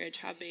about marriage,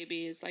 have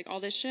babies, like all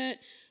this shit.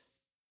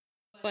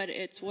 But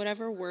it's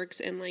whatever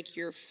works in like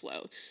your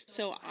flow.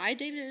 So I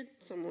dated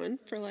someone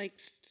for like,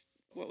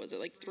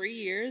 3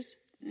 years.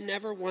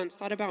 Never once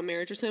thought about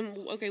marriage with him.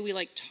 Okay, we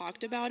like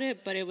talked about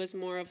it, but it was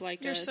more of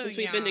like since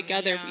we've been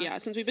together,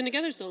 since we've been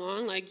together so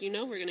long, like,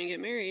 we're gonna get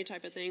married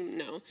type of thing.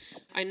 No,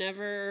 I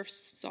never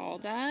saw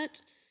that.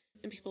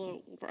 And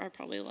people are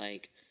probably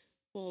like,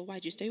 well,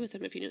 why'd you stay with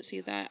him if you didn't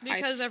see that?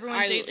 Because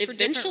everyone dates for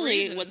different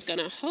reasons. Eventually was going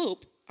to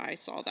hope I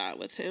saw that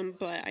with him,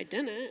 but I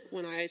didn't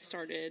when I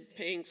started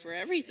paying for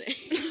everything.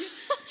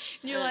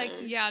 You're like,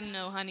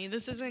 no, honey,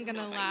 this isn't going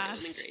to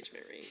last. An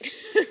engagement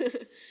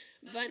ring.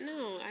 But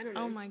no, I don't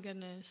know. Oh, my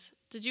goodness.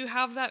 Did you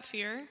have that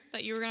fear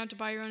that you were going to have to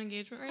buy your own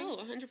engagement ring? Oh,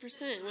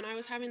 100%. When I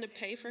was having to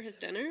pay for his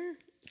dinner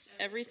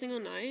every single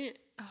night...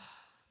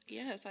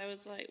 Yes, I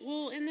was like,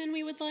 well, and then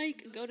we would,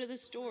 like, go to the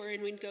store,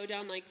 and we'd go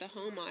down, like, the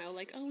home aisle,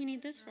 like, oh, we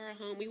need this for our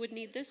home. We would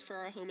need this for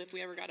our home if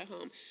we ever got a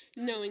home,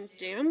 knowing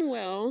damn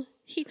well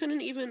he couldn't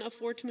even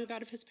afford to move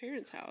out of his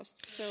parents' house.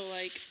 So,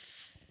 like,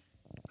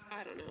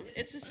 I don't know.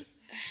 It's a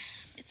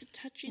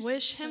touchy subject.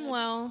 Wish him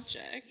well.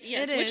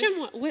 Yes,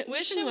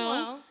 wish him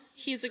well.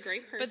 He's a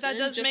great person, but that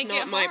does just make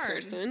not it my hard.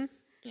 person.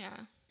 Yeah.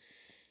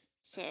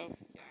 So,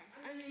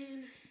 I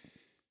mean...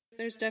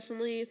 There's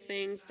definitely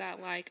things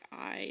that, like,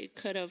 I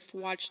could have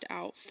watched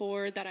out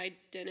for that I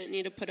didn't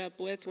need to put up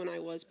with when I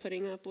was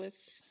putting up with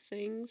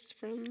things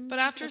from But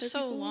after other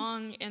so people.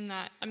 long in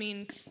that, I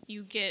mean,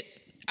 you get,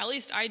 at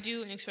least I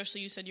do, and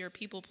especially you said you're a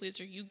people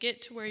pleaser, you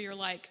get to where you're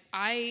like,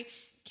 I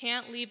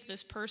can't leave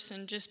this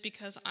person just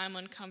because I'm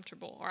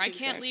uncomfortable, or I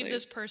can't leave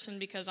this person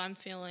because I'm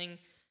feeling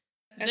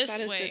this way. As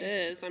sad as it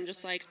is, I'm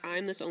just like,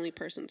 I'm this only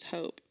person's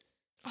hope.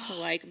 To,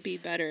 like, be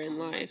better in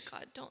life. Oh, my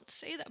God, don't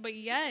say that. But,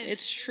 yes.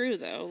 It's true,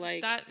 though.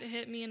 Like, that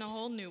hit me in a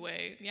whole new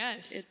way.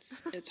 Yes.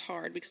 It's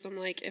hard because I'm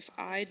like, if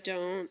I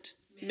don't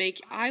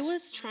I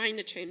was trying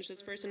to change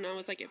this person, and I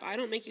was like, if I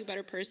don't make you a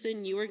better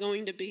person, you are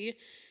going to be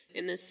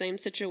in this same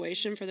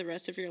situation for the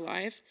rest of your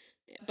life.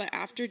 But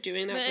after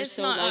doing that for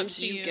so long,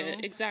 you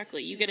get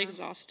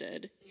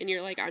exhausted. And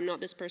you're like, I'm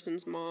not this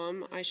person's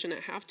mom. I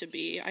shouldn't have to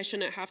be. I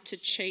shouldn't have to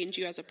change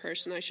you as a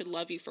person. I should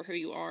love you for who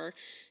you are.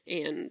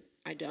 And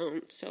I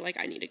don't. So, like,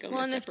 I need to go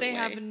my separate way.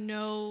 Well, and if they have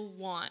no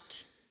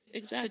want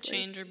to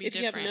change or be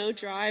different. If you have no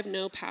drive,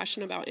 no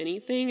passion about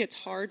anything, it's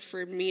hard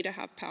for me to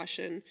have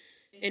passion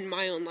in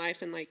my own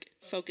life and, like,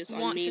 focus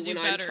on me when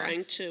I'm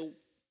trying to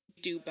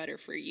do better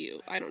for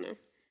you. I don't know.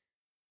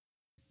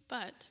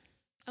 But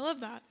I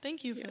love that.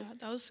 Thank you for that.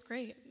 That was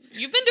great.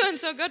 You've been doing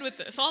so good with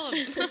this, all of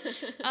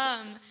it.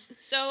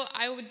 So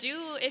I would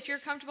if you're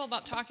comfortable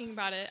about talking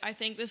about it, I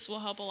think this will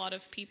help a lot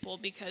of people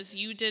because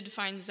you did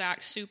find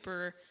Zach I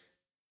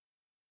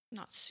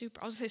was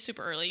going to say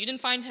super early. You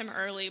didn't find him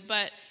early,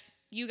 but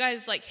you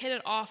guys, like, hit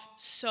it off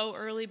so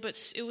early, but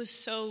it was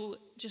so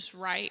just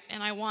right,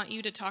 and I want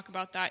you to talk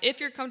about that.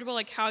 If you're comfortable,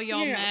 like, how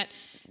y'all met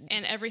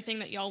and everything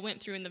that y'all went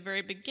through in the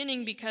very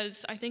beginning,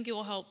 because I think it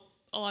will help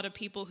a lot of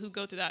people who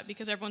go through that,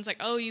 because everyone's like,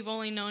 oh, you've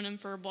only known him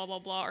for blah, blah,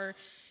 blah, or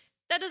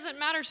that doesn't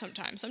matter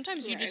sometimes.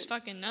 Sometimes you just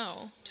fucking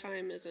know.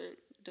 Time doesn't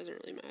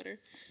really matter.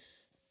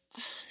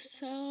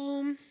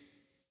 So...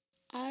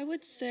 I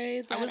would say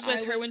that I was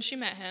with her when she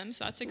met him,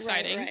 so that's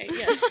exciting. Right,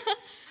 yes.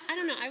 I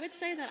don't know. I would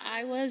say that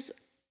I was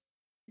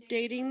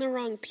dating the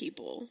wrong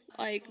people,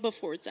 like,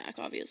 before Zach,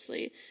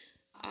 obviously.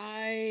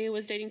 I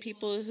was dating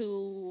people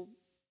who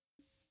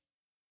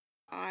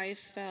I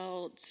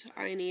felt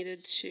I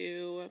needed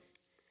to...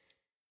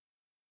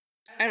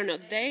 I don't know.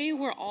 They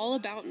were all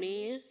about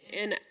me,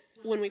 and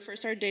when we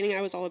first started dating,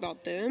 I was all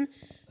about them,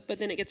 but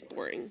then it gets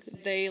boring.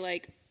 They,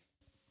 like...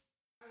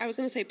 I was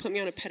going to say put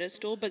me on a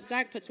pedestal, but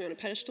Zach puts me on a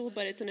pedestal,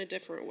 but it's in a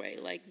different way.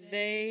 Like,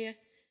 they...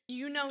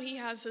 You know he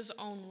has his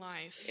own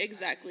life.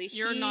 Exactly.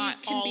 You're not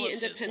all can be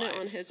of independent his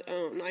life. on his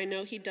own. I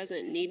know he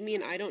doesn't need me,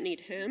 and I don't need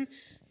him.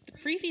 The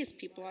previous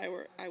people I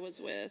was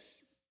with,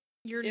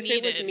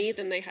 it was me,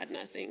 then they had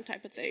nothing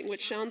type of thing,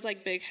 which sounds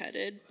like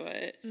big-headed,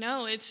 but...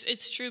 No,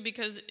 it's true,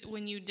 because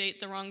when you date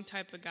the wrong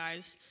type of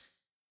guys,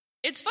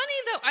 It's funny,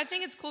 though. I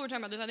think it's cool we're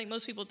talking about this. I think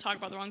most people talk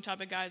about the wrong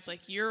topic, guys.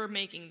 Like, you're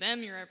making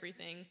them your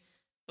everything,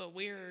 but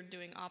we're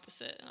doing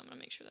opposite. And I'm going to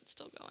make sure that's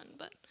still going.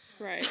 But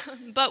Right.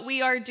 But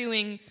we are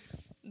doing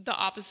the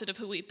opposite of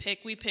who we pick.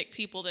 We pick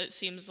people that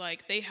seems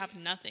like they have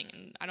nothing.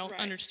 And I don't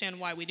understand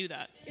why we do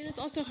that. And it's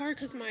also hard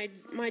because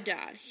my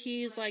dad,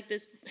 he's like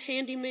this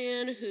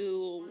handyman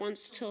who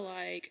wants to,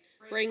 like,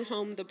 bring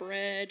home the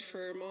bread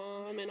for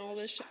mom and all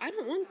this shit. I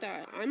don't want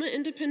that. I'm an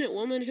independent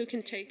woman who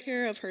can take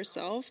care of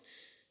herself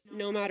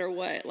no matter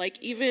what.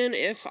 Like, even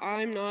if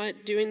I'm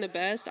not doing the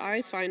best,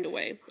 I find a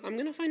way. I'm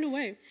going to find a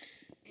way.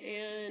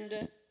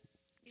 And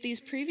these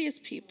previous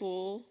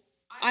people,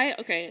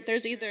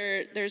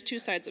 there's two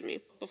sides of me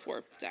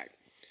before Zach.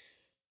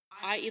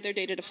 I either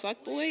dated a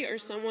fuckboy or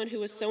someone who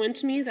was so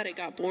into me that it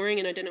got boring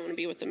and I didn't want to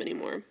be with them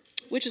anymore.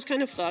 Which is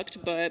kind of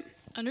fucked, but...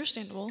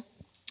 Understandable.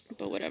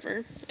 But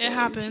whatever. It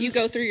happens. You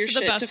go through your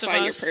shit to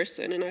find your us.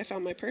 person, and I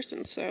found my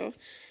person, so...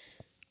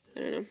 I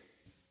don't know.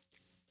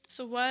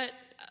 So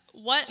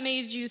what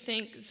made you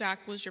think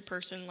Zach was your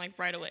person, like,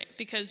 right away?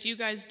 Because you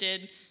guys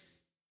did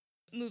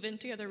move in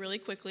together really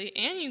quickly,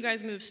 and you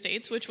guys moved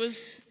states, which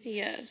was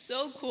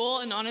so cool.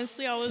 And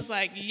honestly, I was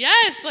like,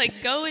 yes,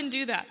 like, go and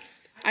do that.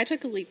 I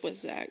took a leap with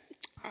Zach.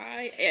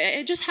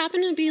 It just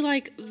happened to be,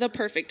 like, the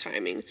perfect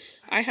timing.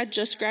 I had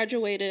just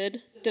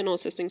graduated dental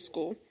assisting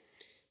school,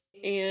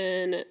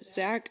 and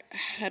Zach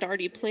had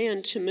already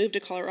planned to move to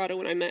Colorado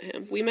when I met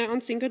him. We met on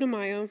Cinco de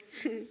Mayo.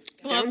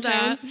 Love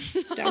downtown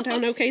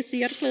that.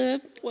 OKC at a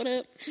club. What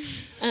up?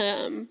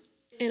 And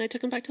I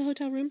took him back to the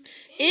hotel room.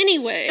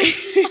 Anyway.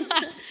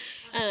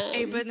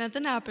 Hey, but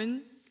nothing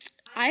happened.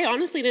 I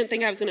honestly didn't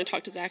think I was going to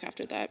talk to Zach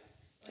after that.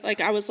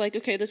 Like, I was like,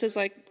 okay, this is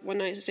like one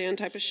night stand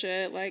type of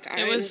shit. Like,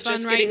 I'm just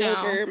getting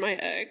over my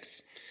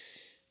ex.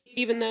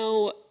 Even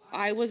though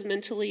I was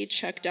mentally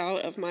checked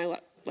out of my,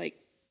 like,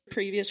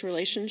 previous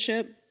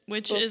relationship.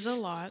 Which is a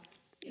lot.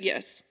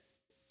 Yes.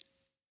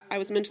 I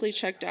was mentally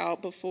checked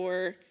out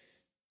before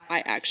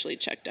I actually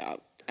checked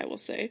out, I will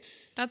say.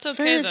 That's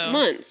okay, for though.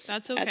 Months.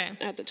 That's okay.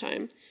 At the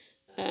time.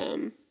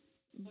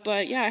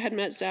 But yeah, I had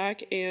met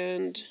Zach,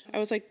 and I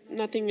was like,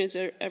 nothing is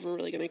ever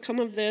really going to come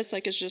of this.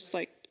 Like, it's just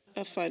like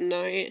a fun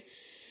night.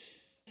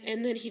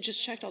 And then he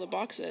just checked all the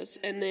boxes.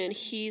 And then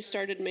he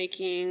started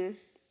making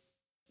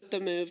the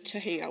move to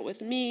hang out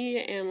with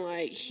me. And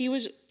like, he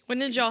was... When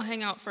did y'all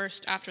hang out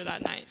first after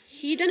that night?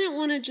 He didn't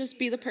want to just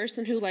be the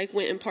person who like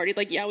went and partied.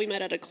 Like, yeah, we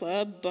met at a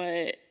club,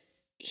 but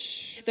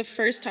the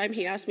first time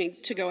he asked me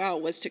to go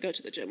out was to go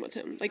to the gym with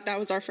him. Like, that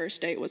was our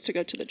first date, was to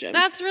go to the gym.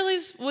 That's really,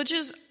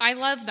 I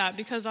love that,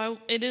 because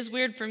it is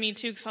weird for me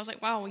too, because I was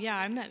like, wow, yeah,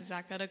 I met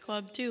Zach at a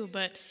club too,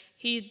 but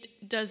he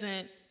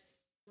doesn't.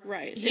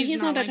 Right.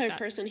 He's not that type of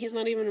person. He's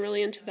not even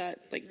really into that,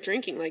 like,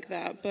 drinking like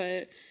that,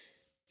 but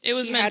it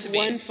was meant to be.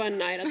 He had one fun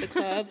night at the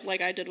club,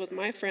 like I did with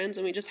my friends,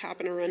 and we just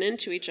happened to run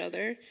into each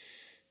other.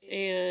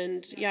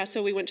 And, yeah,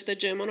 so we went to the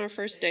gym on our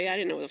first day. I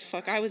didn't know what the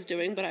fuck I was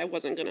doing, but I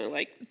wasn't going to,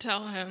 like...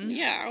 Tell him.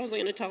 Yeah, I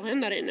wasn't going to tell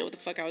him that I didn't know what the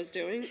fuck I was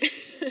doing,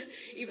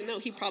 even though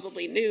he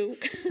probably knew.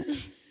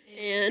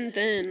 And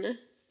then...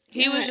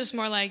 He was just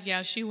more like,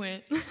 yeah, she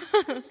went.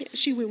 Yeah,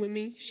 she went with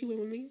me.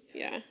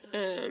 Yeah.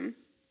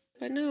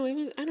 But no,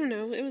 I don't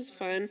know, it was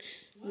fun.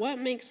 What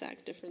makes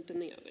Zach different than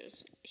the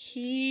others?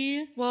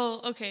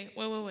 Well, okay,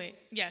 wait.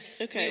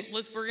 Yes. Okay.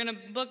 We're going to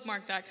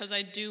bookmark that, because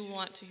I do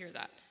want to hear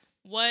that.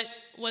 What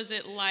was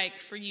it like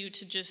for you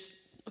to just...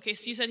 Okay,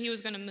 so you said he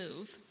was going to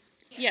move.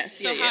 Yes,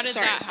 so how did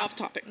sorry, that off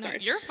topic, sorry.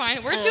 No, you're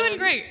fine. We're doing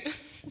great.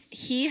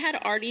 He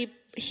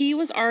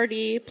was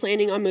already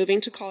planning on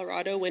moving to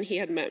Colorado when he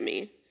had met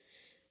me.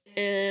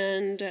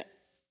 And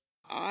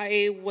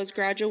I was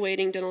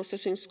graduating dental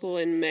assisting school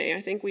in May. I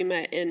think we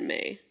met in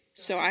May.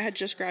 So I had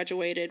just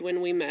graduated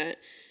when we met.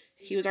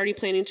 He was already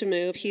planning to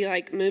move. He,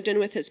 like, moved in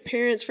with his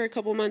parents for a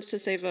couple months to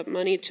save up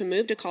money to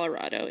move to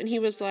Colorado. And he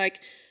was like,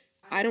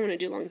 I don't want to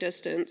do long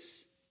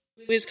distance.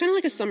 It was kind of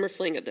like a summer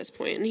fling at this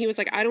point. And he was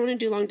like, I don't want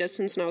to do long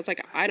distance. And I was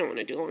like, I don't want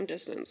to do long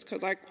distance,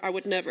 because I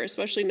would never,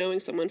 especially knowing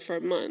someone for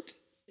a month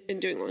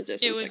and doing long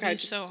distance. It would be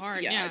so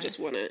hard, yeah. I just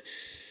wouldn't.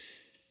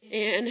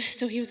 And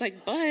so he was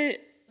like, but,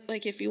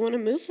 like, if you want to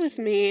move with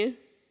me,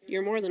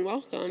 you're more than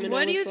welcome. And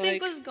what do you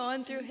think was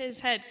going through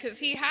his head? Because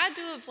he had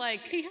to have,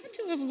 like... He had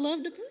to have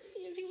loved a pussy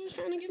if he was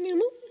trying to get me to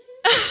move.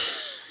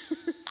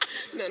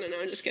 No,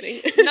 I'm just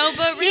kidding. No,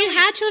 but really... He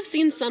had to have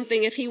seen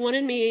something if he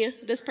wanted me,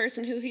 this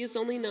person who he has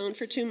only known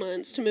for 2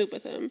 months, to move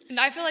with him. And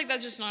I feel like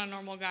that's just not a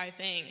normal guy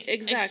thing.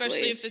 Exactly.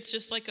 Especially if it's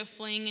just like a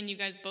fling and you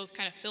guys both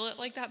kind of feel it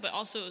like that. But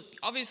also,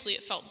 obviously,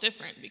 it felt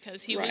different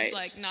because he was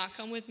like, nah,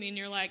 come with me. And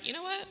you're like, you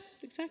know what?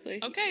 Exactly.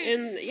 Okay.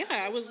 And yeah,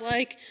 I was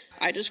like,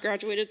 I just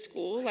graduated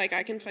school. Like,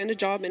 I can find a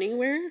job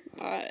anywhere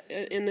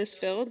in this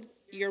field.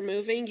 You're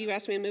moving. You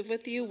asked me to move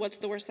with you. What's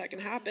the worst that can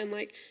happen?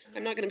 Like,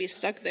 I'm not going to be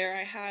stuck there.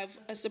 I have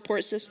a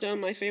support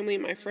system, my family,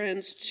 my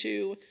friends,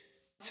 to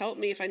help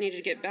me if I needed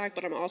to get back.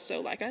 But I'm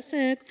also, like I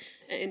said,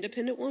 an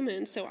independent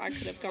woman, so I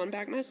could have gone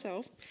back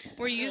myself.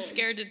 Were you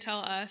scared to tell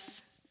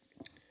us?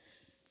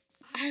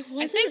 I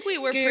wasn't. I think we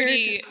were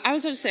pretty... I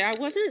was going to say, I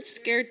wasn't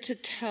scared to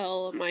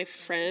tell my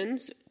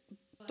friends,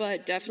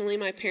 but definitely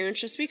my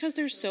parents, just because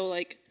they're so,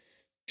 like,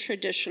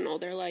 traditional.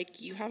 They're like,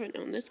 you haven't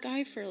known this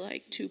guy for,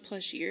 like,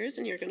 2+ years,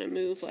 and you're going to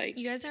move, like...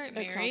 You guys aren't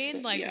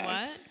married?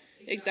 What?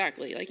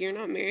 Exactly. Like, you're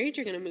not married.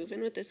 You're going to move in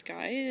with this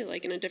guy,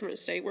 like, in a different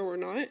state where we're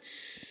not.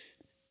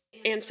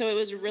 And so it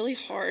was really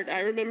hard.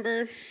 I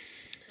remember,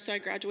 so I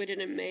graduated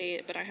in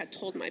May, but I had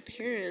told my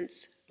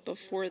parents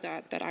before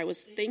that I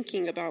was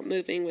thinking about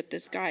moving with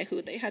this guy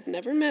who they had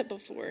never met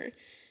before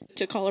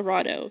to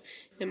Colorado.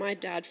 And my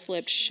dad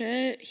flipped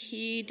shit.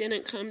 He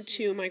didn't come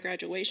to my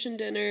graduation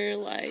dinner.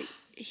 Like,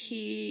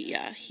 he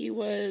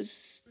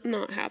was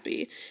not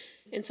happy.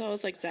 And so I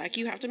was like, Zach,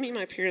 you have to meet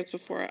my parents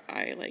before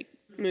I, like,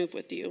 move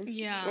with you.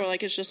 Yeah. Or,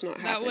 like, it's just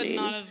not happening. That would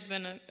not have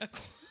been a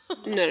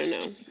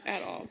No,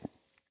 at all.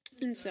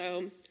 And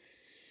so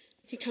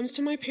he comes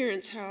to my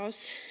parents'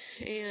 house,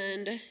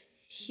 and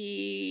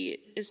he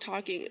is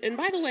talking. And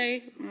by the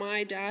way,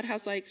 my dad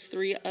has, like,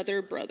 3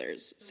 other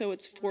brothers. So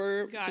it's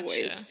 4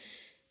 boys.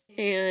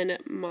 And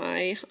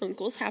my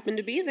uncles happen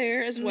to be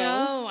there as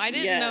well. No, I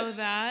didn't know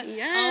that.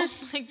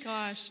 Yes. Oh, my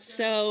gosh.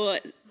 So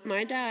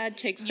my dad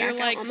takes Zach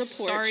out on the porch.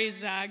 Sorry,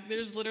 Zach.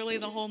 There's literally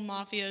the whole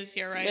mafia is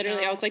here right now.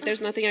 Literally, I was like,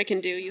 there's nothing I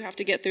can do. You have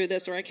to get through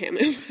this or I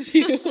can't move with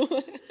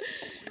you.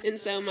 And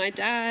so my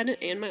dad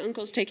and my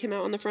uncles take him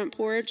out on the front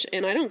porch,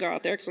 and I don't go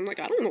out there because I'm like,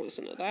 I don't want to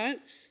listen to that.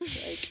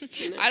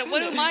 Like,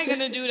 what am I going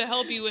to do to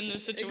help you in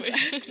this situation?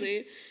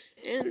 Exactly.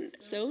 And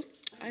so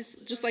I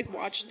just, like,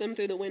 watched them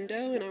through the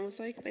window, and I was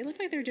like, they look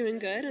like they're doing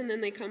good. And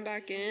then they come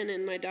back in,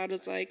 and my dad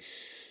was like,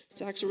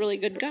 Zach's a really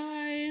good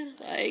guy.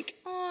 Like,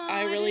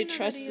 I really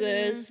trust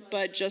this,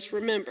 but just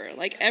remember,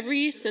 like,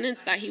 every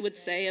sentence that he would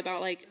say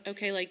about, like,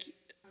 okay, like,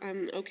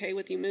 I'm okay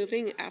with you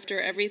moving,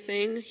 after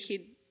everything,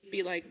 he'd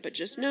be like, but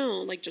just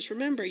know, like, just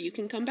remember, you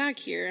can come back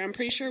here. I'm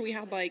pretty sure we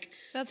had, like,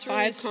 That's 5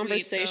 really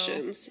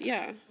conversations.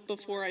 Yeah,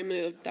 before I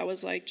moved. That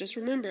was like, just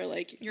remember,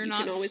 like, you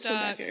can always come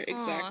back here.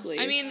 Exactly.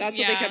 I mean, that's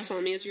what they kept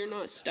telling me, is you're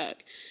not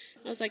stuck.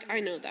 I was like, I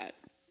know that.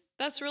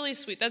 That's really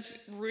sweet. That's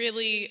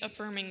really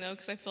affirming, though,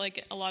 because I feel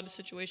like a lot of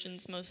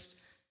situations, most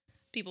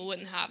people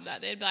wouldn't have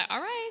that. They'd be like,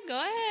 all right, go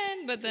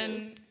ahead. But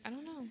then, I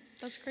don't know.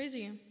 That's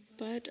crazy.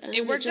 But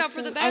it worked out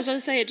for the best. I was going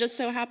to say, it just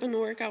so happened to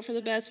work out for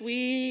the best.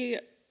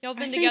 Y'all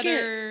been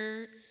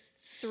together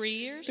 3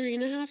 years?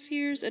 3.5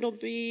 years. It'll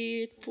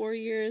be 4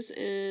 years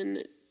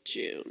in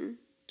June.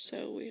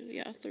 So,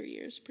 3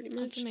 years pretty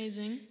much. That's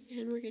amazing.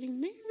 And we're getting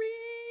married.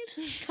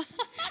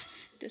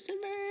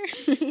 December.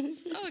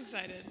 So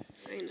excited.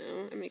 I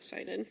know. I'm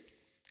excited.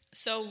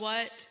 So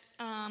what,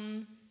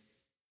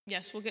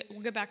 yes, we'll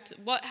get back to,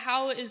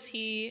 how is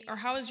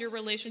your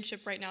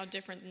relationship right now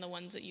different than the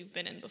ones that you've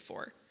been in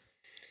before?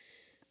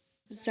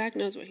 Zach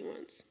knows what he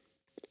wants.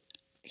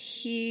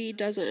 He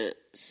doesn't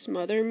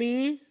smother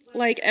me.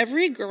 Like,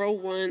 every girl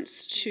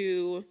wants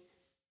to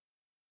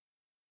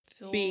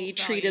be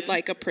treated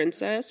like a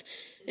princess,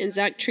 and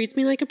Zach treats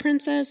me like a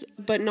princess,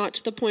 but not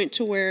to the point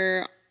to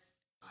where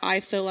I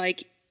feel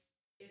like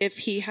if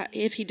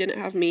he didn't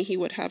have me, he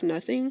would have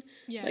nothing.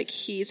 Yes. Like,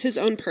 he's his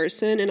own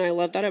person, and I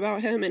love that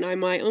about him, and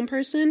I'm my own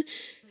person,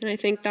 and I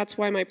think that's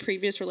why my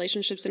previous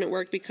relationships didn't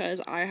work,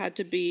 because I had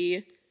to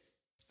be...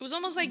 It was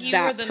almost like you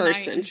were the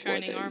knight in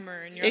shining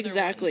armor, and you're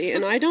exactly,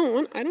 and I don't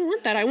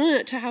want that. I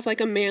want to have,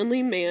 like, a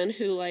manly man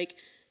who, like,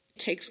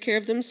 takes care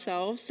of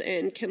themselves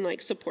and can,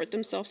 like, support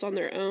themselves on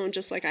their own,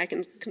 just like I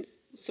can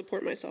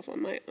support myself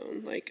on my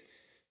own. Like,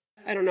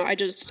 I don't know. I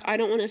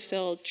don't want to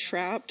feel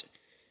trapped,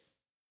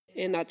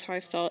 and that's how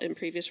I felt in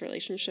previous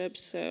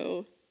relationships.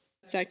 So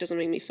Zach doesn't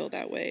make me feel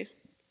that way.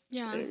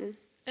 Yeah. I don't know.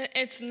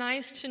 It's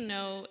nice to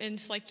know, and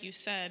it's like you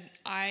said,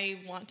 I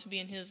want to be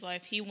in his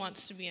life. He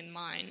wants to be in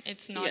mine.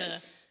 It's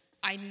not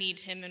I need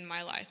him in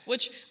my life,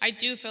 which I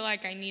do feel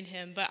like I need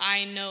him, but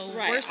I know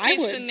worst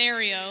case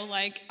scenario,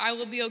 like, I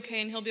will be okay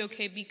and he'll be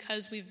okay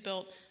because we've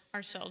built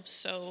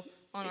ourselves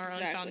on our own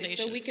foundations.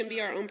 So we can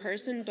be our own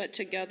person, but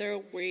together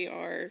we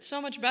are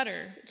so much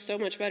better. So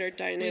much better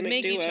dynamic we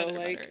make duo. Each other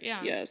like, better.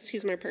 Yeah. Yes,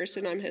 he's my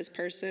person, I'm his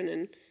person,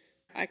 and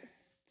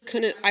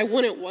I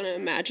wouldn't want to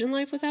imagine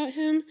life without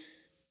him.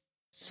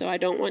 So I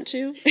don't want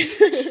to.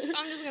 So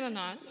I'm just gonna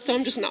not. So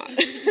I'm just not.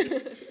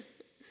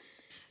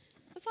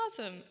 That's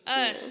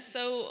awesome.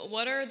 So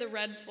what are the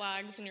red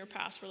flags in your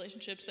past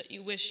relationships that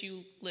you wish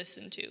you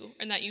listened to,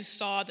 and that you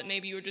saw that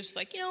maybe you were just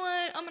like, you know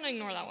what, I'm going to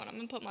ignore that one. I'm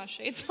going to put my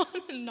shades on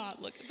and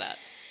not look at that.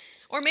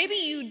 Or maybe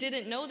you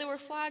didn't know there were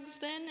flags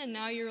then, and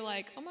now you're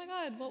like, oh my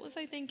God, what was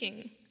I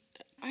thinking?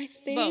 I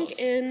think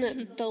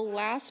in the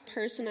last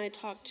person I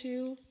talked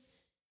to,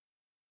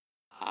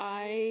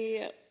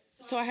 I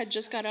had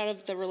just got out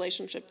of the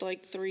relationship, the,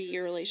 like,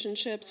 3-year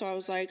relationship. So I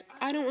was like,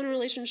 I don't want a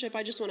relationship.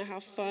 I just want to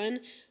have fun.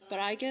 But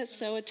I get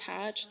so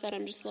attached that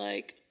I'm just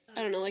like,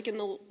 I don't know, like in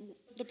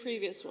the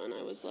previous one,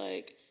 I was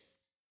like,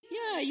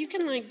 yeah, you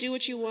can, like, do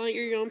what you want.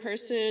 You're your own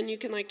person. You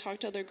can, like, talk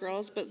to other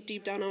girls. But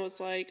deep down, I was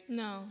like,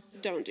 no,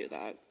 don't do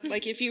that.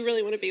 Like, if you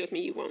really want to be with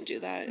me, you won't do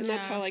that. And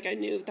that's how, like, I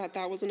knew that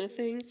wasn't a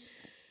thing.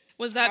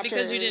 Was that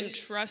because you didn't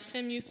trust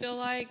him, you feel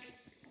like?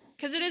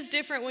 Because it is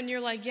different when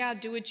you're like, yeah,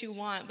 do what you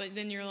want. But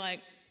then you're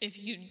like, if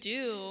you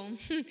do,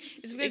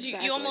 it's because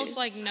you almost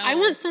like know. I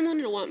want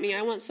someone to want me.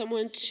 I want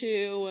someone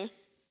to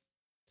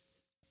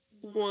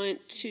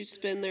want to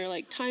spend their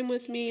like time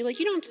with me. Like,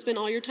 you don't have to spend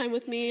all your time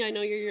with me. I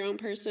know you're your own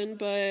person,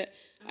 but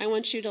I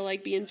want you to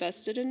like be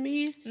invested in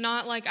me.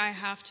 Not like I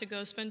have to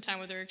go spend time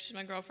with her because she's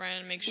my girlfriend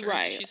and make sure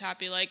she's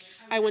happy. Like,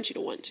 I want you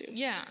to want to.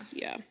 Yeah.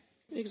 Yeah,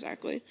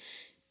 exactly.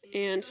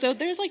 And so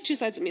there's like two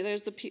sides of me.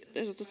 There's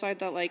the side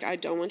that like I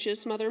don't want you to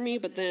smother me,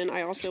 but then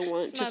I also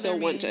want to feel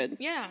wanted.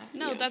 Yeah.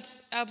 No,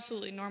 that's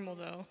absolutely normal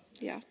though.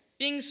 Yeah.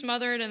 Being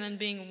smothered and then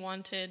being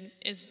wanted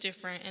is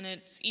different, and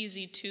it's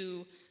easy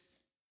to,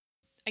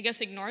 I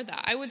guess, ignore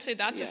that. I would say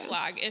that's a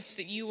flag. If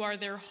you are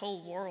their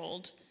whole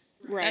world,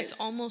 that's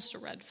almost a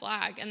red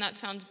flag. And that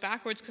sounds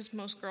backwards because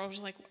most girls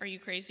are like, are you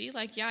crazy?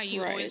 Like, yeah,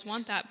 you always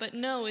want that. But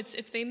no, it's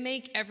if they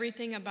make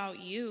everything about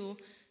you.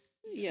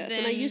 Yes,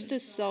 and I used to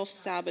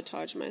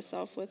self-sabotage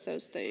myself with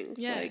those things.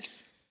 Yes.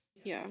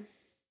 Like, yeah.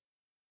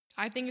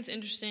 I think it's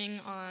interesting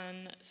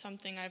on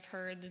something I've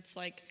heard that's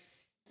like,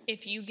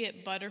 if you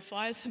get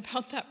butterflies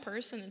about that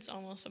person, it's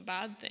almost a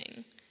bad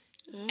thing.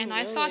 Oh, and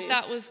I thought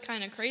that was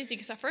kind of crazy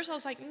because at first I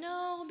was like,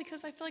 no,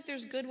 because I feel like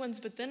there's good ones.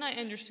 But then I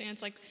understand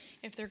it's like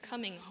if they're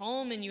coming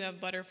home and you have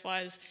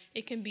butterflies,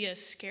 it can be a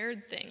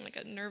scared thing, like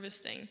a nervous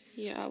thing.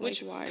 Yeah, like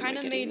which why kind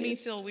of made me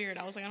feel weird.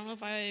 I was like, I don't know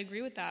if I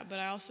agree with that, but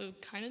I also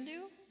kind of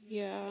do.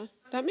 Yeah,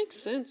 that makes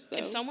sense, though.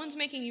 If someone's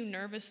making you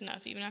nervous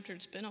enough, even after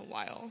it's been a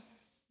while.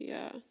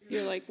 Yeah,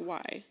 you're like,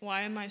 why?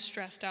 Why am I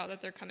stressed out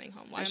that they're coming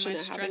home? Why am I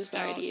stressed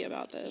out? Anxiety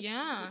about this.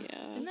 Yeah.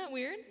 Isn't that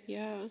weird?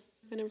 Yeah,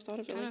 I never thought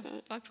of it like that. Kind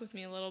of fucked with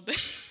me a little bit.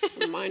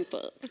 Mind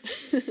fuck.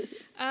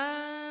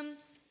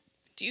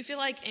 Do you feel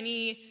like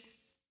any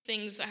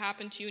things that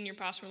happened to you in your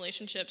past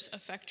relationships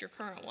affect your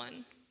current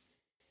one?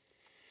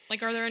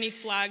 Like, are there any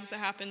flags that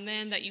happened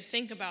then that you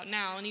think about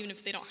now? And even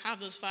if they don't have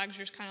those flags,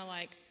 you're just kind of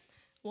like,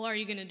 well, are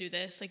you going to do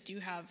this? Like, do you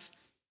have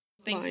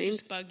things that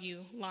just bug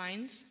you?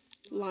 Lying?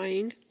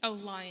 Oh,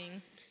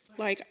 lying.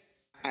 Like,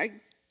 I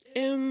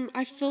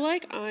feel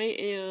like I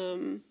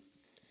am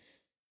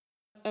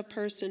a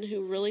person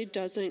who really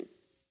doesn't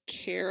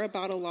care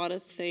about a lot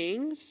of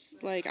things.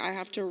 Like, I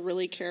have to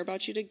really care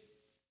about you to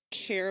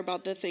care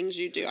about the things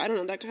you do. I don't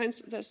know, that kind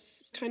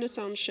of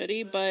sounds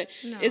shitty, but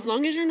as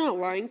long as you're not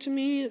lying to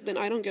me, then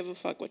I don't give a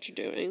fuck what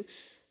you're doing.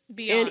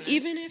 Be honest. And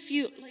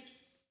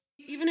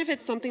even if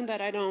it's something that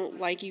I don't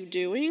like you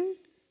doing,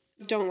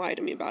 don't lie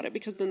to me about it,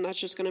 because then that's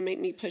just going to make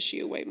me push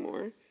you way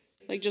more.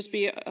 Like, just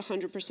be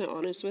 100%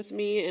 honest with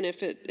me,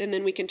 and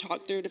then we can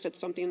talk through it if it's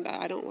something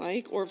that I don't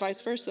like, or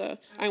vice versa.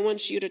 I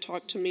want you to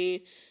talk to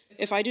me.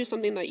 If I do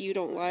something that you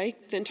don't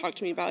like, then talk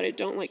to me about it.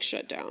 Don't, like,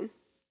 shut down.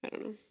 I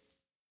don't know.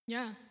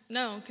 Yeah.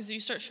 No, because if you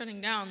start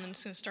shutting down, then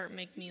it's going to start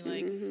making me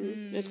like...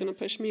 It's going to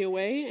push me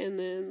away, and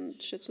then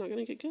shit's not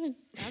going to get good.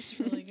 That's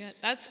really good.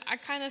 I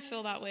kind of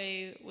feel that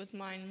way with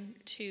mine,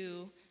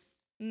 too.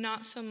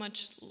 Not so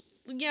much...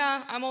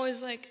 Yeah, I'm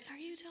always like, are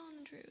you telling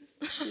the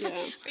truth?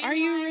 Yeah. Are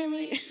you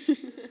really?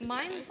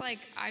 Mine's like,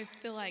 I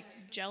feel like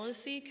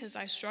jealousy, because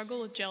I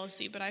struggle with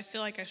jealousy, but I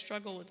feel like I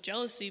struggle with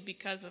jealousy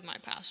because of my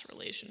past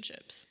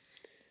relationships.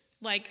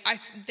 Like,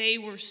 they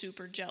were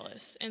super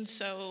jealous, and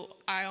so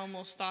I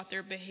almost thought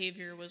their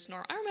behavior was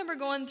normal. I remember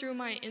going through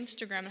my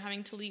Instagram and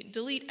having to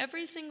delete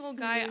every single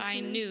guy I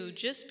knew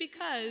just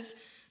because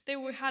they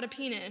had a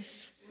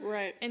penis.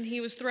 Right. And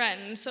he was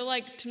threatened. So,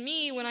 like, to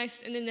me,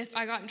 and then if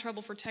I got in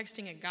trouble for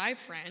texting a guy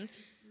friend,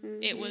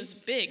 it was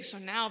big. So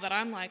now that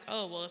I'm like,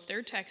 oh, well, if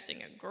they're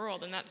texting a girl,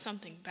 then that's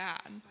something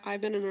bad.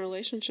 I've been in a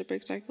relationship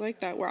exactly like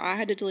that, where I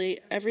had to delete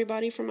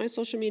everybody from my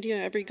social media,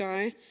 every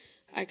guy.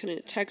 I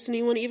couldn't text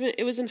anyone. Even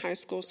it was in high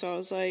school, so I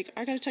was like,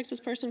 I gotta text this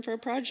person for a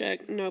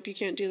project. Nope, you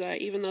can't do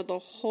that. Even though the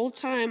whole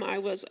time I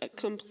was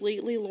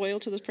completely loyal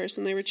to this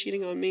person, they were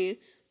cheating on me.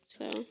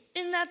 So,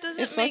 and that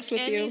doesn't make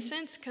any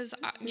sense, because,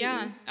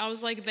 I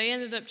was like, they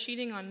ended up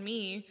cheating on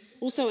me.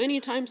 Well, so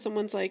anytime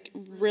someone's, like,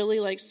 really,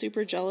 like,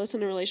 super jealous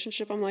in a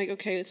relationship, I'm like,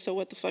 okay, so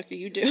what the fuck are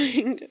you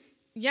doing?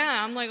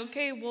 Yeah, I'm like,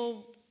 okay,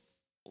 well,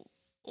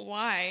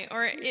 why?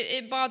 Or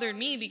it bothered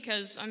me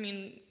because, I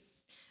mean,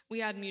 we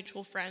had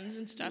mutual friends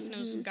and stuff, and it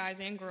was guys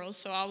and girls,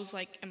 so I was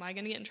like, am I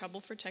going to get in trouble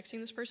for texting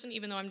this person,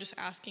 even though I'm just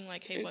asking,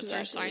 like, hey, what's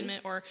our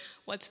assignment, or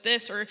what's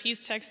this, or if he's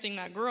texting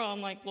that girl,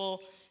 I'm like, well,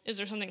 is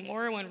there something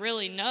more, when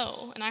really,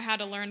 no. And I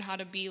had to learn how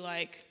to be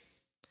like,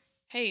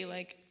 hey,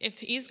 like, if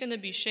he's going to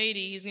be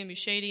shady, he's going to be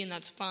shady, and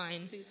that's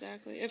fine.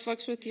 Exactly. It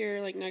fucks with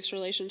your, like, next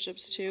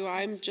relationships, too.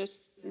 I'm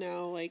just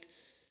now, like,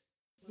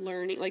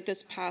 learning, like,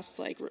 this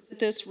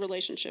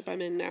relationship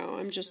I'm in now,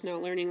 I'm just now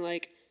learning,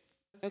 like,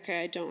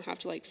 okay, I don't have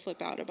to, like,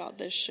 flip out about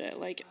this shit.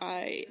 Like,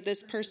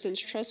 this person's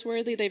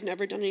trustworthy. They've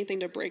never done anything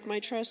to break my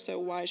trust, so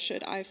why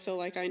should I feel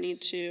like I need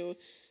to,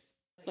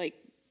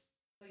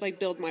 like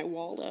build my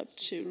wall up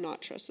to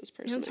not trust this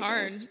person? It's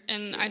hard.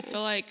 And I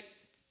feel like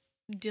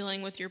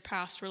dealing with your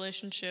past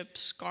relationship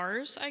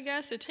scars, I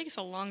guess, it takes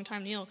a long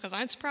time to heal, because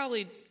it's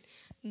probably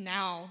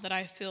now that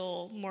I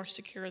feel more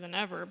secure than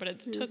ever, but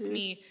it took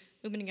me,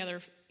 we've been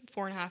together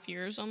 4.5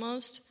 years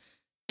almost,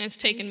 and it's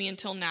taken me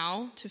until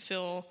now to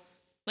feel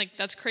like,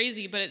 that's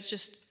crazy, but it's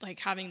just, like,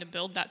 having to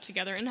build that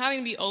together and having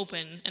to be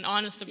open and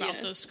honest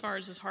about those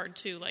scars is hard,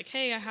 too. Like,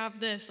 hey, I have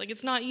this. Like,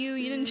 it's not you.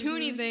 You didn't do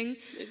anything.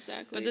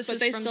 Exactly. But this but is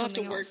they from still have to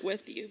something work else.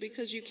 with you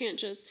because you can't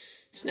just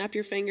snap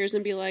your fingers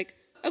and be like,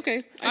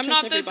 okay, I'm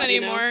not this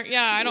anymore. Now.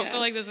 Yeah, I don't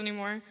feel like this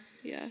anymore.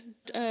 Yeah.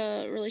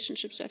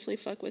 Relationships definitely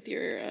fuck with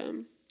your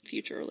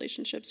future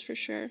relationships for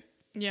sure.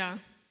 Yeah.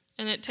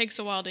 And it takes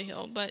a while to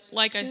heal. But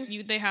like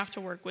they have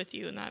to work with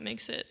you, and that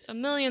makes it a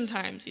million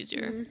times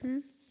easier. Mm-hmm.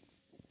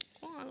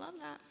 Oh, I love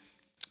that.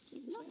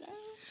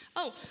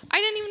 Oh, I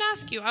didn't even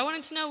ask you. I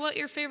wanted to know what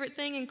your favorite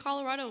thing in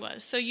Colorado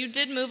was. So you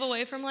did move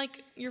away from,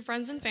 like, your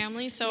friends and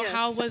family. So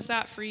how was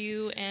that for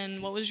you,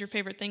 and what was your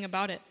favorite thing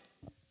about it?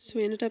 So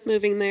we ended up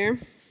moving there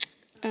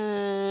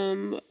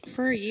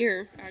for a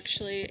year,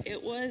 actually.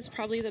 It was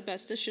probably the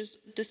best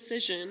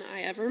decision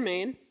I ever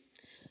made.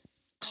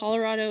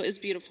 Colorado is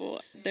beautiful.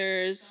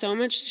 There's so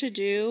much to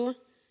do,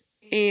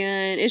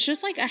 and it's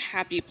just, like, a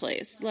happy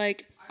place.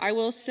 Like, I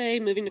will say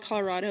moving to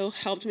Colorado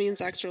helped me and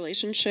Zach's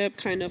relationship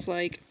kind of,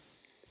 like,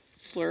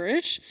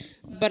 flourish,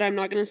 but I'm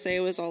not going to say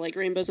it was all like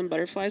rainbows and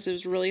butterflies. It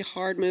was really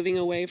hard moving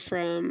away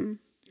from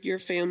your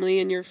family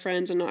and your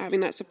friends and not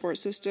having that support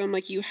system.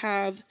 Like, you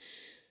have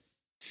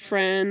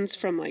friends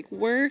from, like,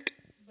 work,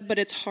 but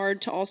it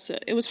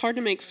was hard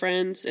to make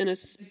friends in a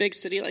big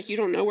city. Like, you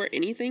don't know where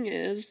anything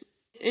is.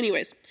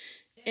 Anyways,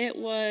 it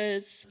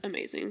was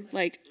amazing.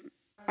 Like,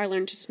 I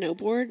learned to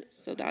snowboard,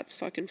 so that's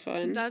fucking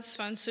fun. That's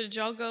fun. So did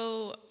y'all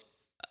go,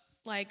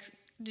 like,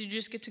 did you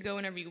just get to go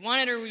whenever you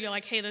wanted, or were you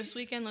like, hey, this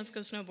weekend, let's go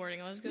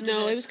snowboarding, let's go do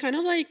No, this? It was kind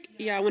of like,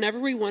 whenever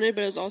we wanted,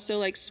 but it was also,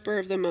 like, spur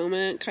of the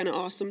moment, kind of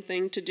awesome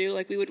thing to do.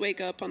 Like, we would wake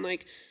up on,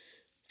 like,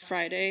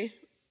 Friday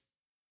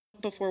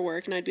before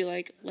work, and I'd be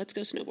like, let's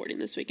go snowboarding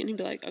this weekend. He'd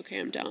be like, okay,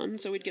 I'm down.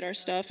 So we'd get our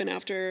stuff, and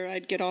after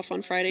I'd get off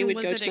on Friday, we'd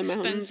go to the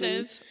mountains. Was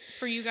it expensive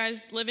for you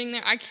guys living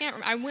there?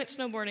 I went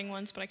snowboarding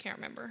once, but I can't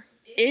remember.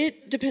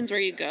 It depends where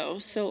you go.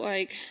 So,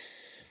 like,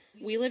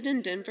 we lived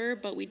in Denver,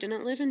 but we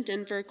didn't live in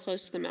Denver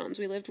close to the mountains.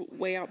 We lived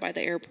way out by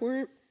the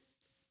airport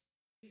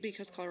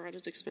because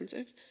Colorado's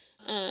expensive.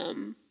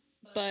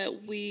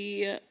 But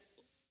we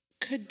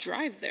could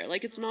drive there.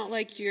 Like, it's not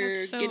like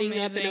you're getting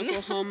up in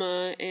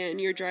Oklahoma and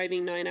you're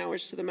driving 9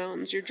 hours to the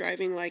mountains. You're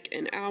driving, like,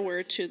 an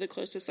hour to the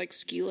closest, like,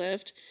 ski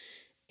lift.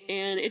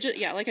 And it just,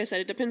 like I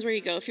said, it depends where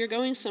you go. If you're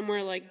going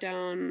somewhere, like,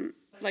 down,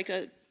 like,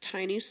 a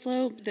tiny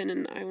slope,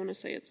 then I want to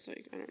say it's,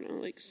 like, I don't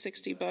know, like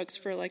 $60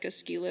 for, like, a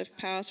ski lift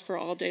pass for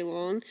all day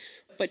long.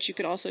 But you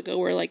could also go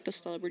where, like, the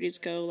celebrities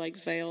go, like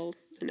Vail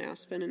and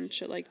Aspen and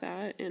shit like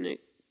that, and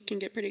it can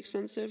get pretty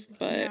expensive.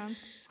 But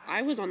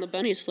I was on the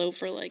bunny slope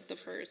for, like, the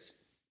first,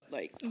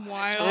 like,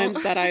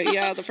 times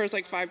that the first,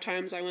 like, 5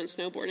 times I went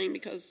snowboarding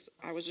because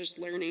I was just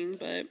learning.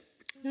 But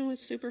no,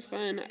 it's super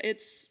fun.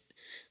 It's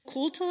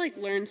cool to, like,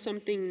 learn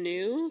something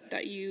new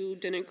that you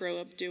didn't grow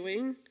up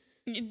doing.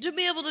 To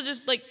be able to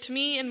just, like, to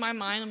me, in my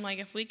mind, I'm like,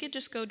 if we could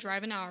just go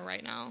drive an hour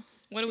right now,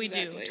 what do we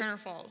do? Turner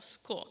Falls.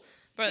 Cool.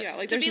 But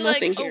like, to be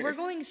like, here. we're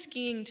going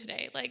skiing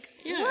today. Like,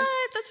 what?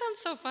 That sounds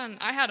so fun.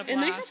 I had a blast.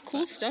 And they have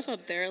cool stuff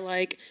up there.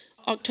 Like,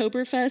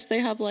 Oktoberfest, they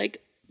have,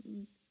 like,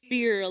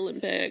 beer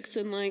Olympics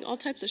and, like, all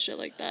types of shit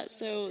like that.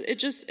 So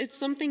it's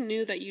something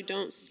new that you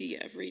don't see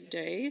every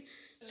day.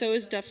 So it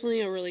was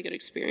definitely a really good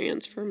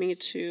experience for me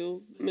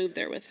to move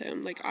there with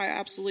him. Like, I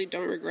absolutely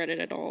don't regret it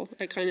at all.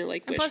 I kind of,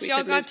 like, wish we could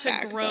move back. Plus, y'all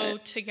got to grow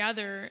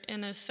together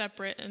in a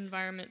separate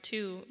environment,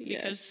 too.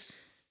 Because,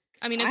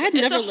 I mean, I had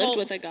never lived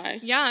with a guy.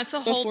 Yeah, it's a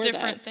whole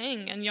different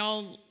thing. And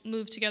y'all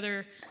moved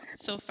together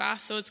so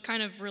fast. So it's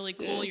kind of really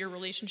cool. Your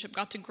relationship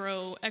got to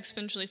grow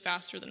exponentially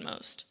faster than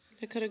most.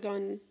 It could have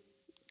gone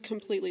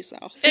completely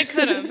south. It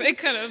could have.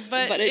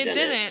 But it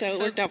didn't. So it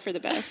worked out for the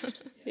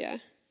best. Yeah.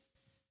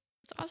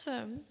 It's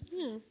awesome.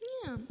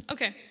 Yeah.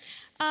 Okay.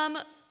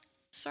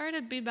 Sorry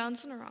to be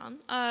bouncing around,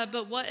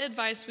 but what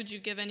advice would you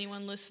give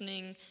anyone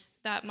listening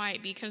that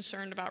might be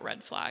concerned about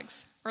red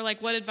flags? Or,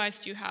 like, what advice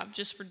do you have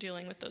just for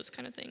dealing with those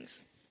kind of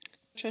things?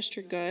 Trust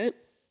your gut.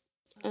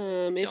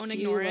 Don't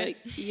ignore it.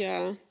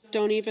 Yeah.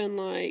 Don't even,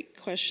 like,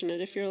 question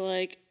it. If you're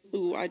like,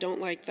 ooh, I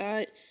don't like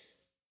that.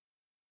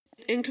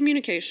 And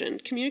communication.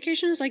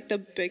 Communication is, like, the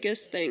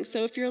biggest thing.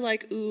 So if you're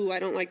like, ooh, I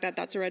don't like that,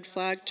 that's a red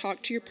flag,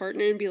 talk to your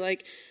partner and be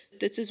like,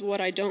 this is what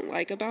I don't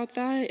like about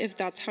that. If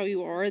that's how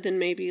you are, then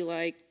maybe,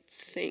 like,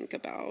 think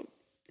about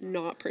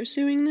not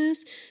pursuing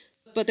this.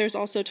 But there's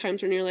also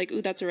times when you're like,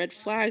 ooh, that's a red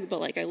flag, but,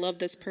 like, I love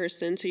this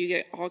person, so you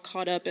get all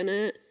caught up in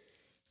it.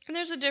 And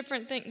there's a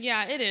different thing.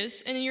 Yeah, it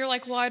is. And you're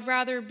like, well, I'd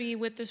rather be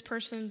with this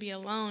person than be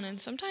alone. And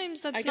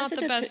sometimes that's not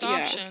the best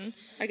option.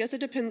 I guess it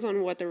depends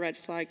on what the red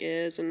flag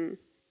is and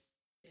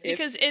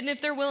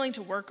if they're willing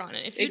to work on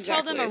it. If you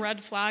tell them a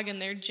red flag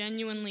and they're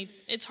genuinely,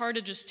 it's hard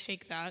to just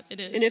take that. It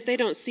is. And if they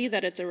don't see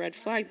that it's a red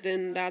flag,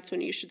 then that's when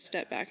you should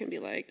step back and be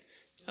like,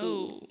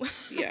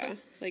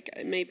 like,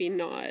 maybe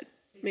not.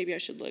 Maybe I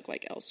should look,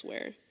 like,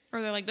 elsewhere.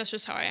 Or they're like, that's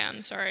just how I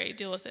am. Sorry,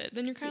 deal with it.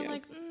 Then you're kind of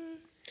like,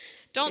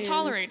 don't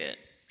tolerate it.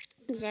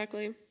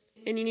 Exactly.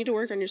 And you need to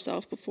work on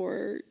yourself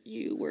before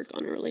you work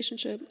on a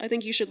relationship. I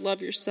think you should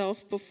love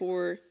yourself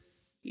before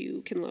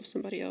you can love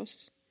somebody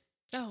else.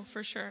 Oh,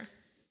 for sure.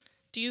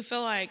 Do you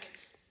feel like,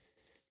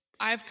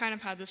 I've kind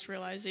of had this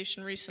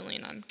realization recently,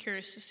 and I'm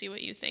curious to see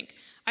what you think.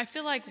 I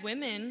feel like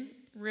women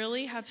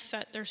really have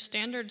set their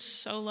standards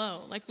so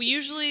low. Like we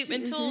usually,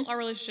 until our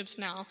relationships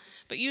now,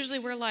 but usually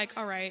we're like,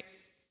 all right,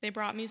 they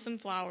brought me some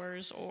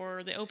flowers,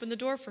 or they opened the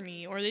door for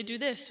me, or they do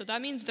this. So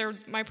that means they're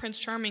my Prince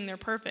Charming, they're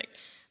perfect.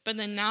 But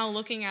then now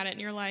looking at it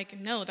and you're like,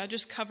 no, that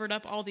just covered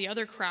up all the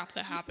other crap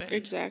that happened.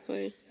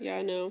 Exactly. Yeah,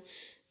 I know.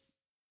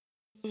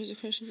 What was the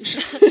question?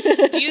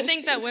 Do you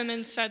think that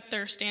women set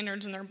their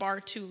standards and their bar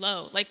too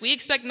low? Like, we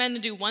expect men to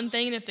do one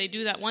thing, and if they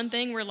do that one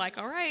thing, we're like,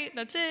 all right,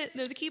 that's it.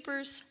 They're the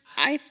keepers.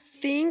 I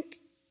think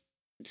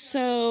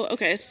so.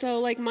 Okay,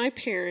 so like my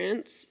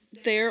parents,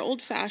 they're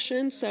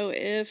old-fashioned. So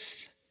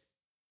if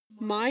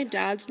my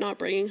dad's not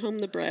bringing home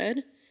the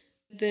bread,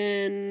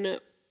 then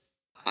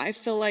I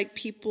feel like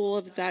people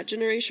of that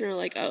generation are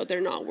like, oh, they're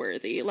not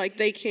worthy. Like,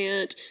 they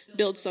can't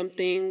build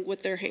something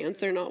with their hands.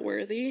 They're not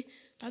worthy.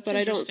 That's but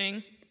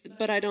interesting.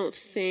 But I don't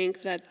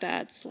think that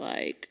that's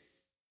like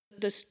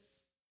this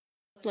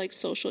like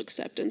social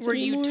acceptance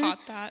anymore. You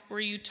taught that?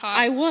 Were you taught?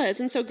 I was.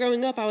 And so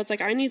growing up, I was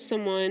like, I need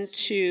someone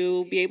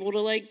to be able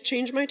to like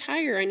change my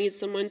tire. I need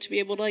someone to be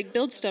able to like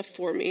build stuff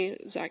for me.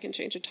 Zach can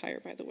change a tire,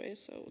 by the way,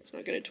 so let's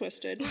not get it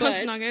twisted.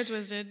 Let's not get it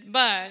twisted.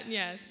 But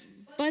yes.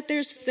 But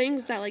there's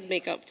things that like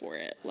make up for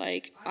it.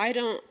 Like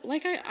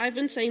I've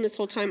been saying this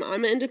whole time,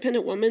 I'm an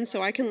independent woman,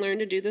 so I can learn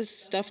to do this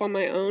stuff on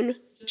my own.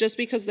 Just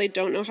because they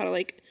don't know how to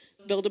like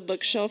build a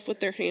bookshelf with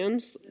their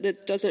hands,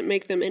 that doesn't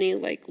make them any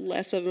like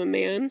less of a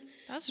man.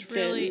 That's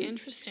really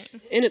interesting.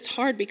 And it's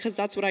hard because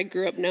that's what I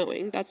grew up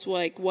knowing. That's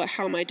like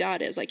how my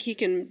dad is. Like, he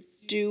can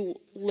do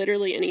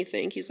literally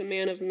anything. He's a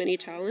man of many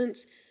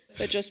talents.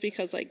 But just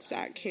because like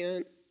Zach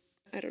can't,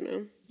 I don't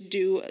know,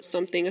 do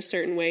something a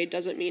certain way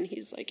doesn't mean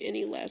he's like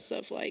any less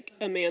of like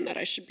a man that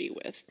I should be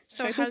with.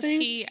 So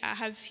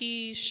has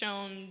he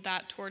shown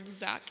that towards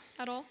Zach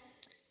at all?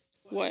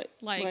 What?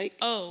 Like,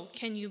 oh,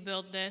 can you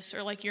build this?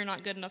 Or like, you're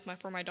not good enough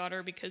for my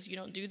daughter because you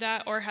don't do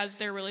that? Or has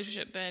their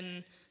relationship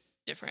been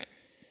different?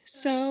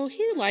 So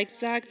he likes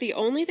Zach. The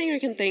only thing I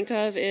can think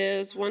of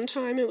is one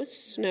time it was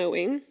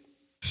snowing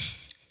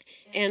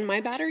and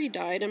my battery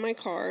died in my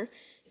car.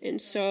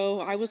 And so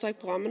I was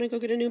like, well, I'm going to go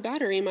get a new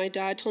battery. My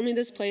dad told me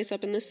this place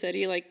up in the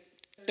city, like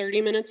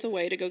 30 minutes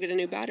away, to go get a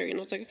new battery. And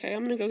I was like, okay,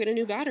 I'm going to go get a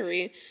new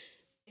battery.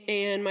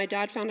 And my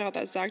dad found out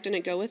that Zach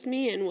didn't go with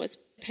me and was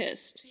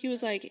pissed. He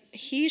was like,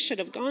 he should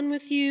have gone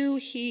with you.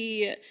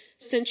 He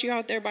sent you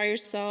out there by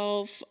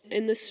yourself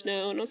in the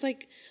snow. And I was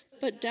like,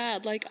 but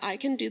Dad, like, I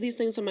can do these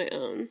things on my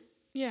own.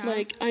 Yeah.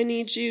 Like, I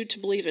need you to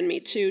believe in me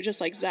too, just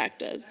like Zach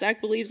does.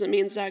 Zach believes in me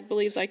and Zach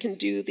believes I can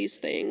do these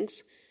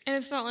things. And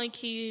it's not like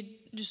he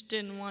just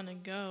didn't want to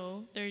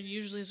go. There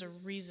usually is a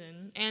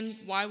reason. And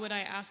why would I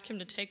ask him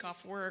to take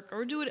off work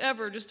or do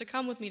whatever just to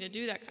come with me to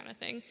do that kind of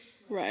thing?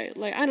 Right.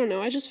 Like, I don't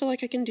know. I just feel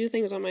like I can do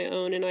things on my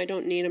own and I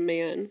don't need a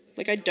man.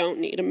 Like, I don't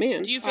need a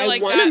man. Do you feel I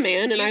like want that, a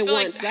man and I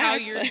want like Zach. How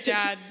your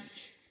dad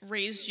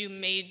raised you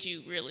made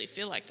you really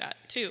feel like that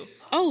too?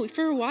 Oh,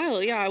 for a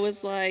while, yeah. I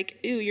was like,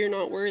 ew, you're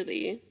not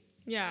worthy.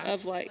 Yeah.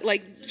 Of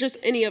like just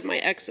any of my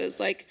exes.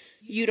 Like,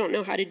 you don't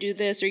know how to do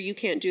this or you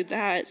can't do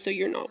that, so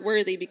you're not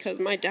worthy because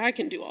my dad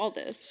can do all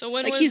this. So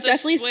when like, was he's the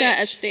definitely switch?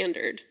 Set a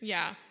standard.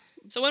 Yeah.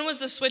 So when was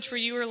the switch where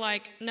you were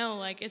like, no,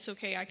 like, it's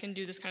okay, I can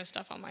do this kind of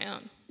stuff on my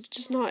own?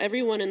 Just not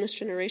everyone in this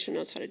generation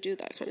knows how to do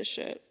that kind of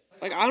shit.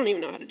 Like, I don't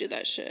even know how to do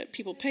that shit.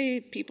 People pay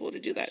people to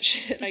do that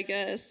shit, I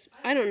guess.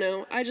 I don't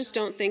know. I just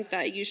don't think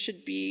that you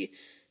should be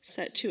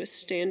set to a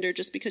standard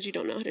just because you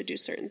don't know how to do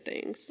certain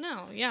things.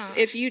 No, yeah.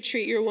 If you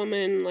treat your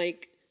woman,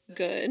 like,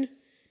 good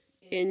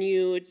and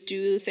you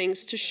do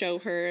things to show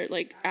her,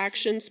 like,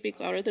 actions speak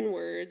louder than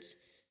words,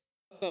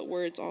 but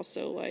words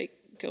also, like,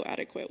 go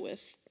adequate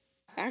with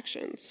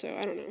actions. So,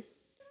 I don't know.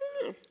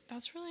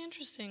 That's really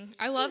interesting.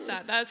 I love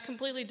that. That's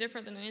completely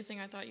different than anything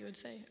I thought you would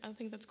say. I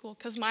think that's cool.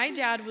 Because my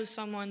dad was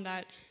someone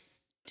that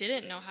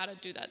didn't know how to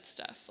do that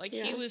stuff. Like,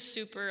 he was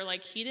super,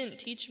 like, he didn't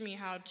teach me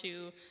how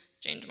to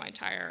change my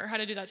tire or how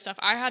to do that stuff.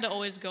 I had to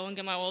always go and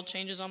get my oil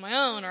changes on my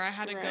own, or I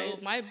had to go,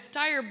 my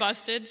tire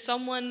busted.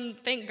 Someone,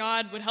 thank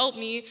God, would help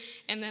me,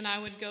 and then I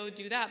would go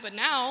do that. But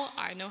now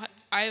I know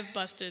I have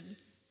busted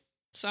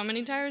so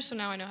many tires, so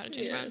now I know how to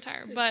change my own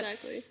tire. But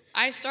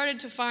I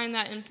started to find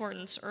that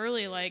importance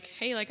early, like,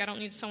 hey, like, I don't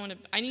need someone to,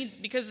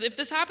 because if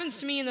this happens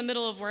to me in the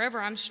middle of wherever,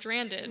 I'm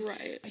stranded.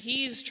 Right.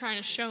 He's trying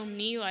to show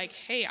me, like,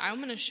 hey, I'm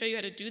going to show you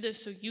how to do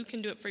this so you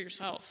can do it for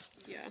yourself.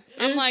 Yeah.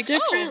 And I'm like,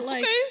 different, oh,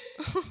 like,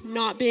 okay.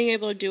 not being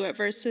able to do it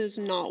versus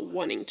not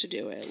wanting to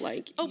do it.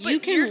 Like, but you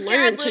can your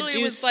learn dad to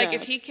do was stuff. like,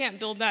 if he can't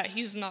build that,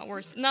 he's not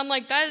worth. And I'm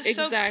like, that is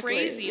so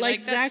crazy. Like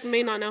Zach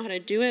may not know how to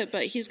do it,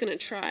 but he's going to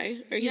try,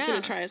 or he's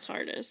going to try his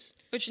hardest.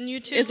 Which in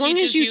YouTube as long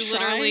teaches as you you try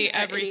literally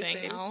everything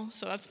anything. now,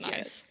 so that's nice.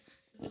 Yes.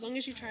 As long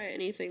as you try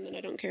anything, then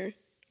I don't care.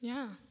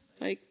 Yeah.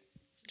 Like,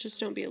 just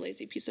don't be a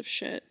lazy piece of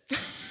shit.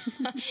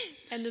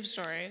 End of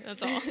story.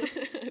 That's all.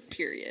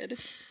 Period.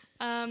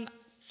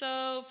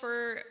 So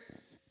for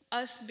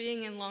us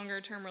being in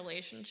longer term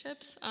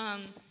relationships,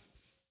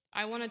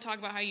 I want to talk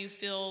about how you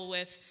feel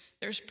with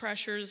there's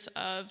pressures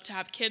of to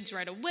have kids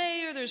right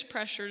away, or there's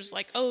pressures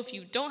like, oh, if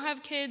you don't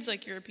have kids,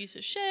 like you're a piece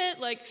of shit.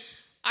 Like,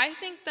 I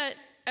think that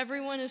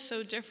everyone is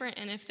so different,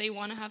 and if they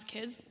want to have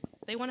kids,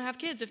 they want to have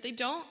kids. If they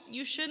don't,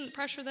 you shouldn't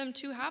pressure them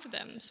to have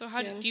them. So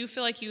how do you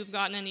feel like you've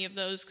gotten any of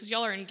those? Because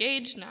y'all are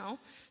engaged now,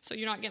 so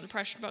you're not getting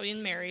pressured about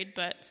being married,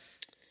 but...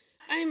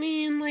 I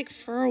mean, like,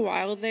 for a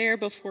while there,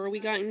 before we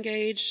got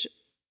engaged,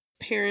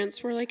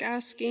 parents were, like,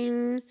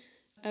 asking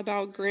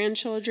about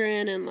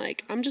grandchildren, and,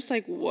 like, I'm just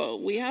like, whoa,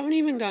 we haven't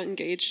even got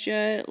engaged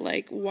yet.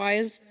 Like, why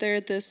is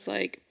there this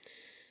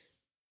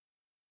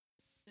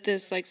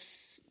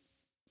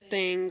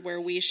thing where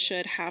we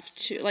should have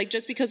to, like,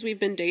 just because we've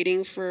been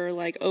dating for,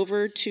 like,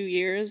 over 2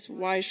 years,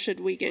 why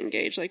should we get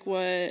engaged? Like,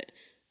 what...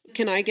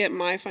 Can I get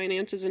my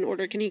finances in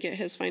order? Can he get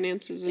his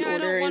finances in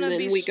order? And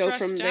then we go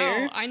from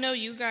there. I know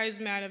you guys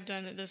might have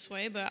done it this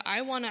way, but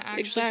I want to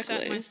actually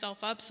set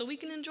myself up so we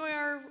can enjoy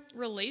our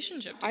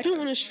relationship together. I don't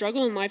want to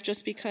struggle in life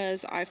just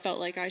because I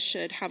felt like I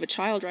should have a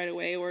child right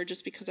away, or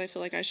just because I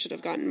feel like I should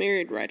have gotten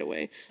married right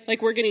away.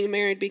 Like, we're getting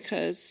married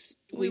because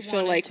we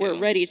feel like we're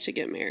ready to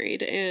get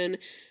married. And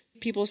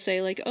people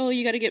say, like, oh,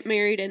 you got to get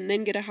married and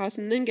then get a house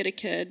and then get a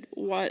kid.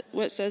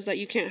 What says that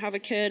you can't have a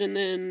kid and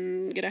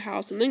then get a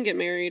house and then get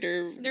married,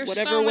 or there's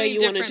whatever so way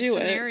you want to do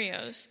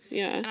scenarios. It?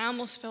 Yeah. And I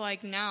almost feel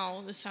like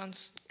now, this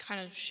sounds kind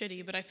of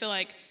shitty, but I feel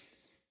like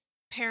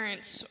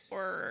parents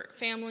or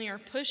family are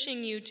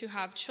pushing you to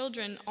have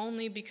children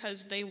only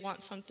because they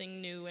want something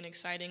new and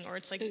exciting, or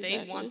it's like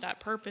they want that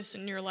purpose,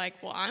 and you're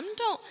like, well,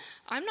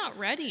 I'm not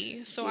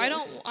ready, so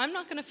I'm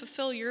not going to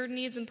fulfill your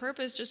needs and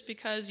purpose just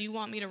because you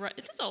want me to.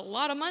 That's a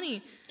lot of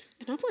money.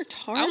 And I've worked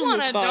hard. I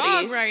want a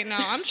dog right now.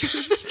 I'm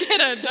trying to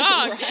get a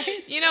dog.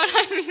 Right? You know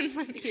what I mean?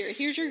 Like,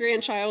 here's your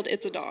grandchild.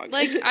 It's a dog.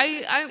 Like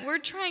we're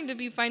trying to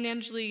be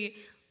financially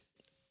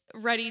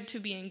ready to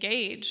be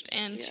engaged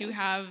and to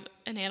have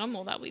an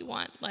animal that we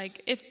want.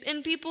 Like,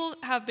 and people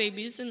have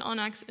babies and on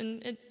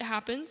accident it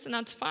happens, and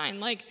that's fine.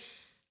 Like,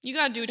 you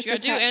gotta do what you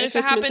gotta do. And if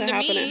it happened to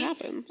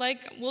me,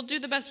 like, we'll do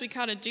the best we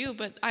gotta do,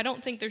 but I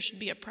don't think there should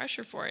be a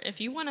pressure for it.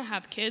 If you want to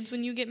have kids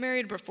when you get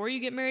married, before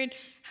you get married,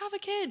 have a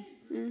kid.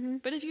 Mm-hmm.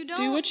 But if you don't,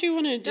 do what you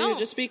want to do.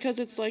 Just because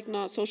it's, like,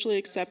 not socially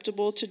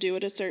acceptable to do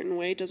it a certain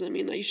way doesn't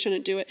mean that you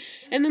shouldn't do it.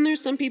 And then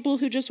there's some people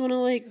who just want to,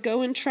 like,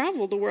 go and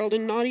travel the world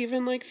and not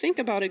even, like, think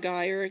about a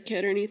guy or a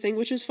kid or anything,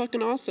 which is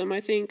fucking awesome. I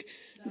think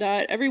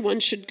that everyone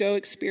should go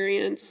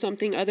experience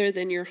something other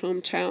than your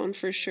hometown,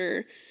 for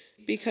sure,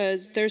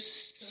 because there's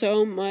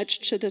so much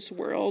to this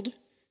world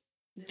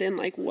than,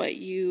 like, what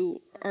you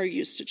are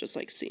used to just,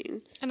 like,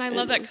 seeing. And I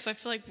love that, because I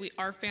feel like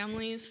our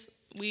families,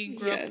 we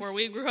grew up where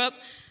we grew up.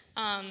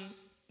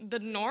 The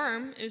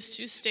norm is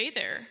to stay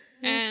there.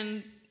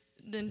 And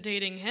then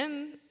dating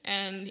him,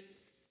 and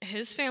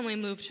his family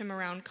moved him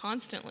around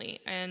constantly,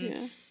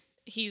 and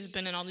he's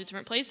been in all these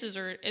different places,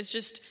 or it's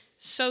just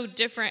so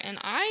different. And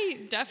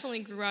I definitely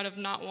grew out of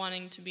not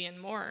wanting to be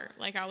in more.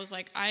 Like, I was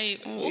like,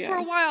 for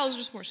a while I was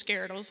just more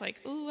scared. I was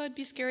like, ooh, I'd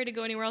be scary to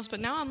go anywhere else. But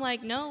now I'm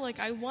like, no, like,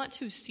 I want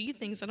to see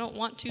things. I don't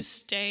want to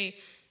stay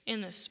in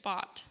this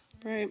spot.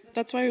 Right.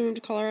 That's why we moved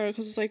to Colorado,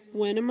 because it's like,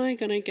 when am I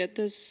going to get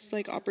this,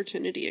 like,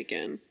 opportunity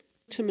again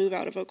to move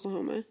out of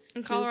Oklahoma?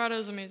 And Colorado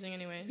is amazing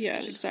anyway.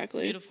 Yeah,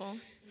 exactly. Beautiful.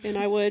 And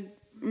I would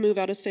move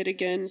out of state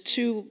again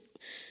to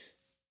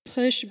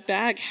push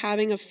back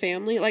having a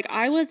family. Like,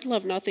 I would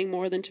love nothing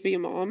more than to be a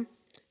mom,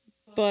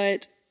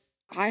 but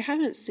I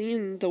haven't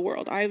seen the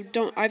world. I've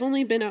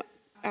only been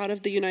out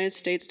of the United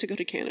States to go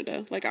to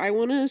Canada. Like, I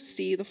want to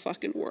see the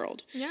fucking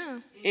world. Yeah.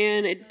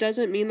 And it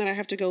doesn't mean that I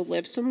have to go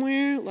live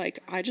somewhere. Like,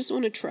 I just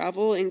want to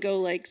travel and go,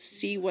 like,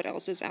 see what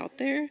else is out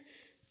there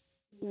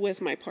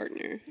with my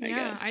partner, I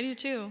guess. Yeah, I do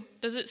too.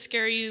 Does it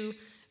scare you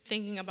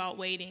thinking about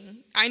waiting?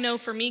 I know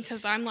for me,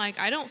 because I'm like,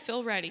 I don't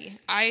feel ready.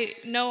 I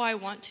know I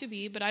want to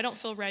be, but I don't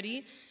feel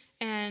ready.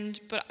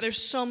 But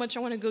there's so much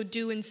I want to go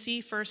do and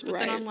see first. But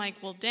then I'm like,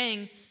 well,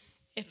 dang,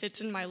 if it's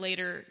in my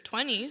later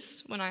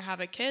 20s when I have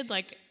a kid,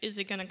 like, is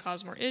it going to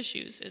cause more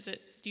issues?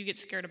 Do you get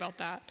scared about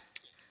that?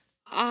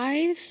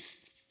 I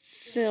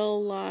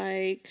feel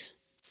like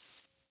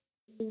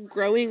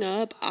growing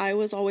up, I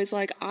was always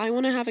like, I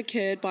want to have a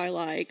kid by,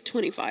 like,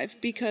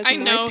 25, because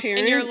my parents...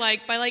 and you're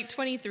like, by, like,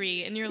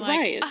 23, and you're like,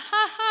 right.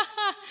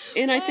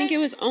 And what? I think it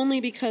was only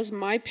because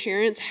my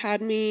parents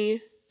had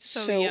me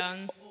so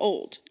young.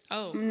 Old.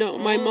 Oh. No,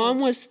 my mom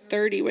was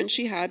 30 when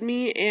she had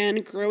me,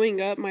 and growing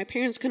up, my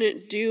parents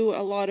couldn't do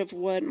a lot of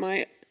what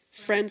my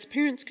friends'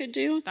 parents could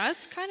do.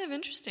 That's kind of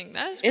interesting.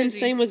 That is crazy. And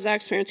same with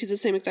Zach's parents. He's the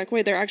same exact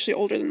way. They're actually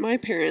older than my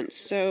parents,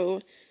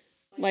 so...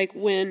 Like,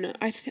 when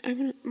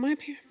my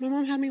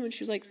mom had me when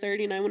she was, like,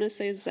 30, and I want to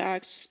say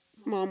Zach's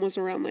mom was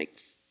around, like,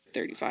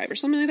 35 or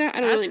something like that. I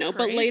don't really know,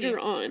 but later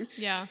on.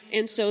 Yeah.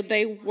 And so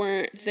they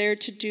weren't there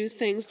to do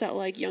things that,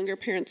 like, younger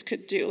parents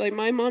could do. Like,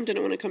 my mom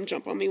didn't want to come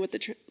jump on me with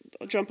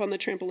jump on the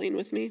trampoline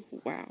with me.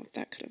 Wow,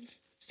 that could have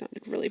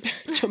sounded really bad.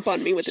 Jump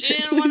on me with the trampoline.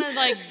 She didn't want to,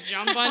 like,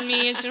 jump on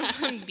me, and she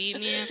didn't want to beat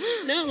me.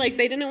 No, like,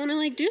 they didn't want to,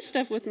 like, do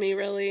stuff with me,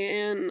 really,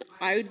 and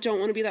I don't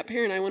want to be that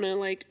parent. I want to,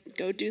 like,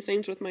 go do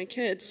things with my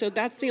kids. So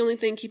that's the only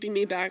thing keeping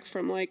me back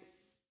from like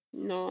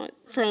not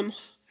from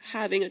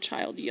having a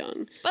child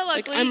young. But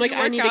luckily, I'm like, you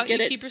work I need out, to get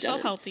you it keep yourself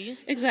done. healthy.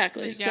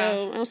 Exactly. Yeah.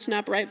 So I'll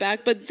snap right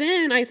back. But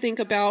then I think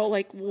about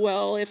like,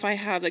 well, if I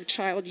have a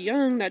child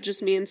young, that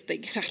just means they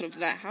get out of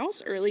the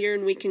house earlier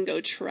and we can go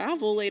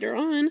travel later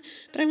on.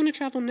 But I want to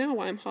travel now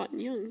while I'm hot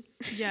and young.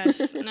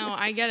 Yes. No,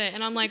 I get it.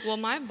 And I'm like, well,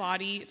 my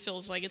body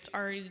feels like it's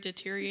already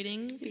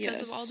deteriorating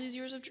because of all these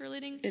years of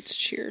cheerleading. It's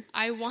cheer.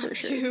 I want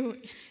to.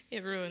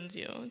 It ruins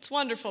you. It's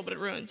wonderful, but it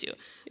ruins you.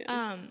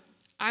 Yeah.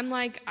 I'm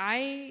like,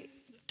 I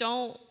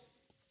don't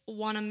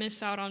want to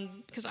miss out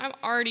on, because I'm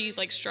already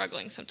like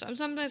struggling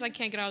sometimes I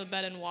can't get out of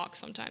bed and walk.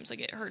 Sometimes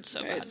like it hurts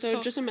so bad.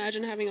 So just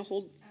imagine having a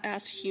whole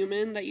ass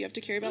human that you have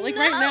to carry about, like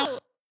right now.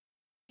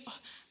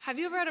 Have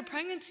you ever had a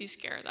pregnancy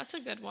scare? That's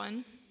a good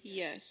one.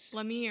 Yes.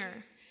 Let me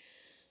hear.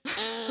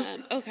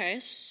 Okay,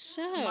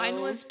 so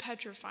mine was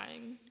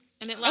petrifying,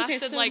 and it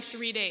lasted like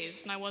 3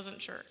 days, and I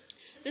wasn't sure.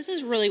 This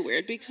is really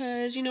weird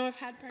because I've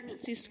had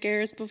pregnancy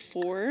scares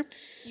before.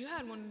 You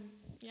had one.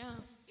 Yeah.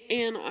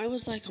 And I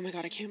was like, oh my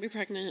God, I can't be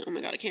pregnant. Oh my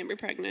God, I can't be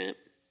pregnant.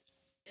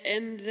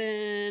 And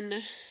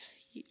then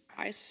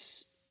I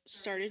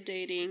started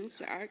dating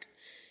Zach,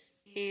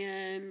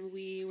 and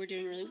we were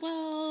doing really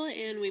well,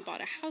 and we bought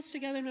a house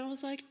together, and I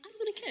was like, I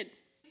want a kid.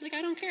 Like,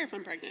 I don't care if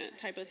I'm pregnant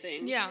type of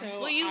thing. Yeah.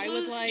 So well,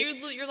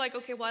 you're like,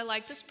 okay, well, I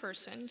like this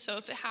person, so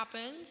if it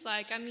happens,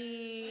 like, I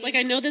mean. Like,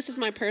 I know this is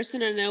my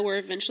person, and I know we're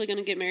eventually going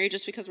to get married.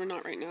 Just because we're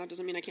not right now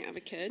doesn't mean I can't have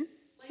a kid.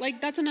 Like,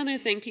 that's another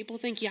thing. People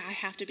think, yeah, I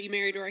have to be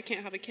married or I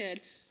can't have a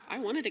kid. I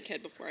wanted a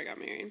kid before I got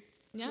married.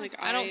 Yeah,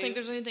 like, I don't think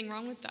there's anything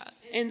wrong with that.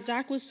 And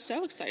Zach was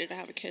so excited to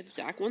have a kid.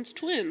 Zach wants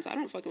twins. I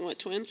don't fucking want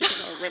twins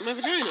because I'll rip my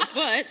vagina.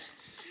 But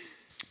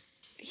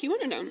he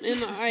wanted them.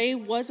 And I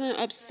wasn't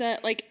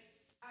upset. Like,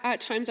 at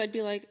times I'd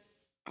be like,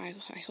 I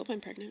hope I'm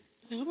pregnant.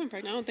 I hope I'm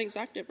pregnant. I don't think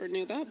Zach ever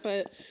knew that,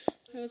 but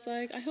I was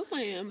like, I hope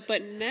I am.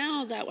 But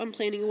now that I'm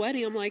planning a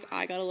wedding, I'm like,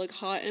 I gotta look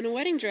hot in a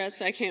wedding dress.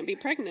 So I can't be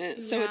pregnant.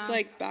 Yeah. So it's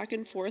like back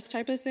and forth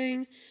type of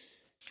thing.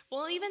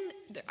 Well, even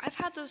I've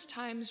had those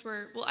times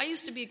where, I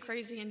used to be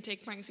crazy and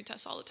take pregnancy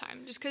tests all the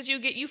time, just because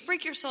you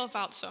freak yourself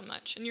out so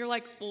much, and you're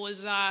like, well,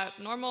 is that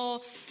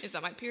normal? Is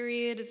that my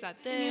period? Is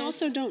that this? And you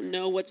also don't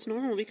know what's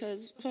normal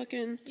because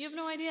fucking. You have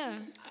no idea.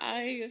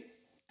 I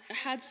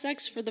had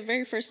sex for the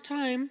very first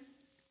time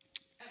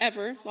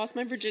ever, lost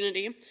my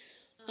virginity,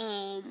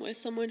 with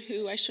someone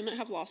who I shouldn't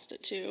have lost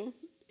it to,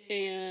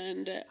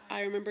 and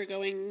I remember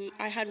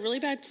I had really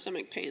bad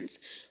stomach pains.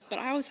 But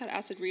I always had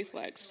acid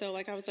reflux, so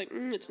like I was like,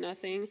 it's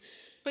nothing.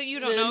 But you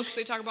don't know because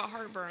they talk about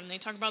heartburn, they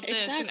talk about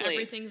this, and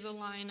everything's a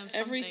line of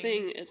something.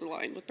 Everything is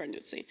aligned with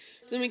pregnancy.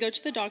 Then we go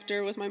to the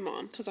doctor with my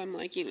mom because I'm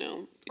like,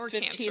 or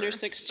 15 cancer. or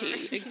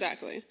 16,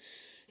 exactly.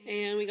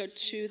 And we go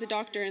to the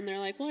doctor, and they're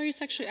like, well, are you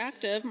sexually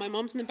active? My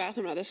mom's in the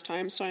bathroom at this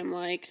time, so I'm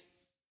like,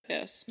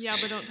 yes. Yeah,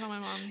 but don't tell my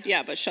mom.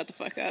 Yeah, but shut the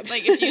fuck up.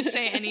 Like, if you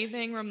say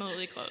anything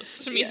remotely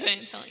close to me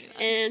telling you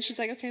that. And she's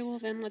like, okay, well,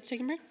 then let's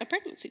take a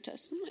pregnancy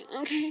test. I'm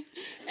like, okay.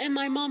 And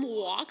my mom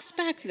walks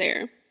back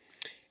there,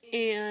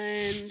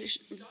 and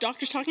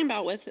doctor's talking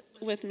about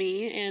with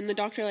me, and the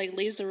doctor, like,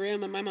 leaves the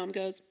room, and my mom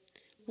goes,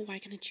 well, why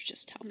couldn't you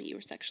just tell me you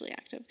were sexually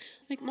active?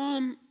 Like,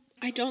 Mom,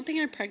 I don't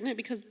think I'm pregnant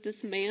because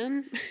this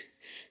man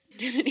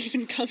didn't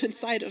even come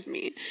inside of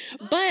me.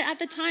 But at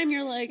the time,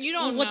 you're like, you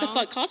don't know. What the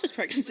fuck causes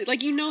pregnancy?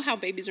 Like, you know how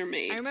babies are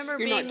made. I remember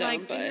you're being, not dumb,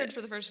 like, fingered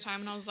for the first time,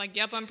 and I was like,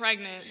 yep, I'm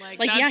pregnant. Like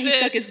yeah, that's he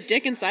stuck his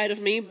dick inside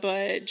of me,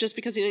 but just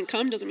because he didn't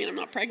come doesn't mean I'm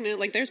not pregnant.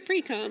 Like, there's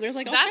pre-cum. There's,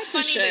 like, all types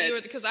of shit. That's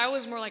funny because I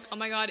was more like, oh,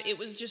 my God, it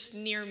was just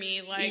near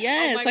me. Like,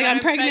 yes, oh my like, God, I'm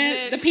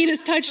pregnant. The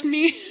penis touched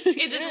me.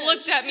 It just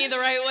looked at me the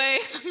right way.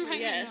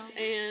 Yes,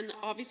 and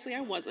obviously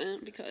I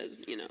wasn't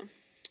because,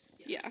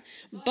 yeah.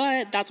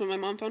 But that's when my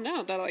mom found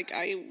out that, like,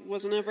 I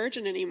wasn't a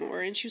virgin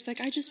anymore. And she was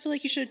like, I just feel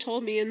like you should have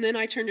told me. And then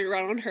I turned it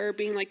around on her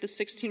being, like, the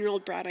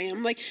 16-year-old brat I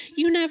am. Like,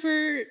 you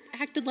never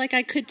acted like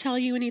I could tell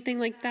you anything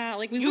like that.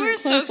 Like, we weren't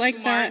close so like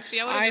smart. That.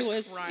 See, I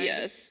was, cried.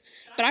 Yes.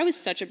 But I was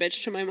such a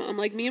bitch to my mom.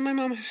 Like, me and my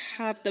mom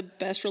have the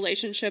best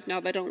relationship now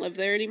that I don't live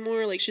there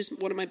anymore. Like, she's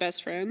one of my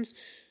best friends.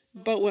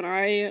 But when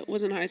I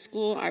was in high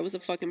school, I was a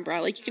fucking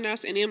brat. Like, you can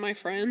ask any of my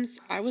friends.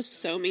 I was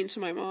so mean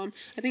to my mom.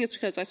 I think it's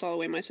because I saw the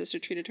way my sister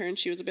treated her and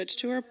she was a bitch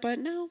to her. But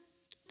no,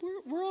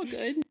 we're all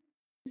good.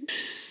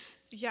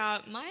 Yeah,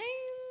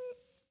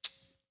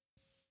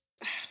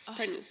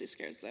 pregnancy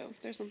scares, though.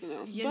 There's something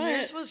else. Yeah,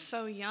 yours was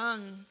so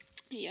young.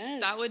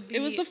 Yes. That would be. It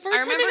was the first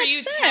time I remember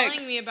you sex.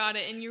 telling me about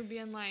it and you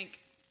being like,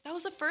 that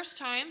was the first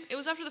time? It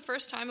was after the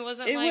first time? It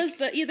wasn't like...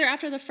 It was either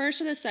after the first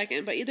or the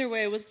second, but either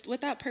way, it was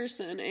with that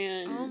person,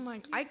 and... Oh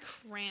my... I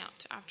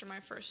cramped after my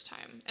first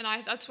time, and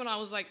that's when I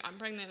was like, I'm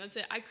pregnant, that's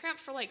it. I cramped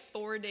for like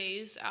 4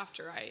 days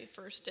after I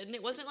first did, and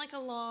it wasn't like a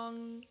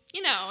long...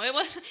 it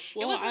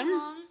wasn't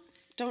long.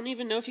 Don't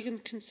even know if you can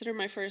consider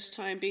my first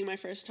time being my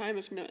first time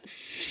if neither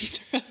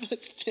of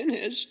us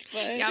finished,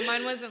 but... Yeah,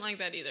 mine wasn't like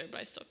that either, but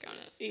I still count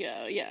it.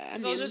 Yeah. I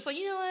was just like,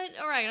 you know what?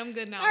 All right, I'm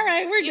good now. All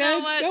right, we're good. You know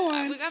what? Go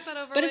on. We got that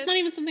over But it's not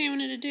even something I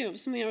wanted to do. It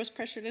was something I was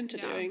pressured into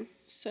doing.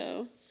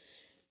 So,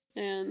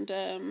 and,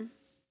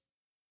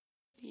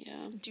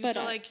 Yeah. Do you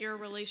feel like your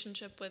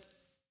relationship with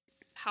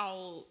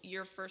how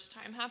your first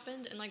time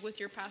happened and like with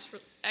your past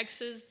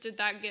exes, did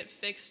that get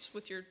fixed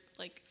with your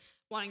like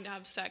wanting to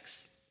have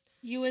sex?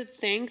 You would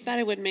think that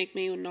it would make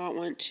me not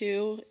want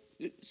to,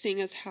 seeing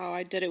as how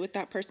I did it with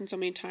that person so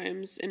many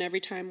times, and every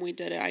time we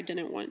did it I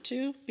didn't want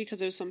to because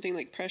there was something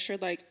like pressure,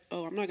 like,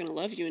 oh, I'm not going to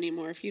love you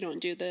anymore if you don't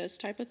do this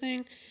type of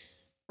thing.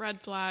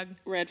 Red flag.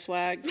 Red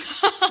flag.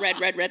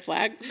 red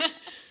flag.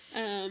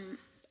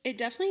 It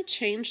definitely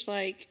changed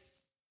like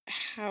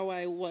how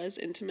I was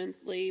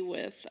intimately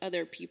with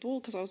other people,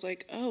 because I was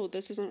like, oh,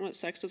 this isn't what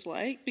sex is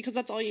like, because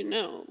that's all you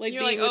know, like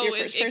you're being like, with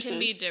your first person. It can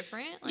be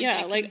different. Like,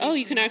 yeah, like, oh,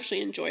 you can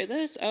actually enjoy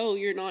this. Oh,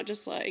 you're not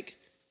just like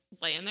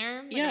laying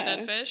there like a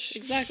dead fish.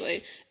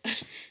 Exactly.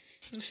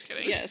 I'm just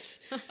kidding. Yes.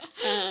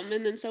 And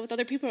then so with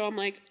other people, I'm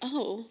like,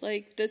 oh,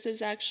 like this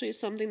is actually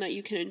something that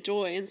you can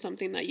enjoy and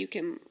something that you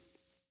can,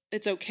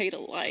 it's okay to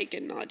like,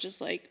 and not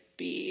just like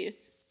be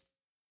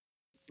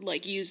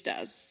like used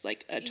as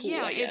like a tool.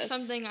 I guess it's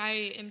something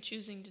I am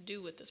choosing to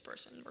do with this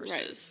person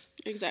versus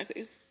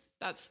exactly.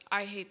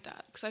 I hate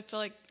that because I feel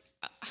like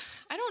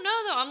I don't know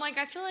though. I'm like,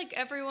 I feel like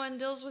everyone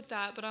deals with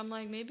that, but I'm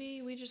like,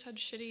 maybe we just had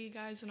shitty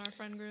guys in our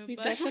friend group. We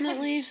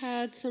definitely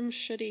had some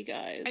shitty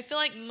guys. I feel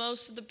like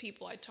most of the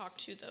people I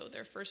talked to though,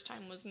 their first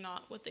time was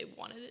not what they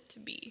wanted it to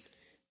be.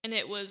 And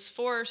it was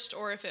forced,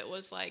 or if it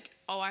was like,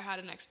 oh, I had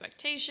an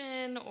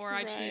expectation, or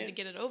I just needed to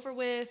get it over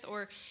with,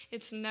 or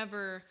it's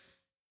never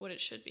what it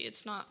should be.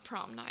 It's not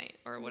prom night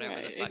or whatever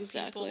the fuck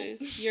exactly.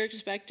 people. You're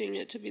expecting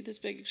it to be this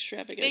big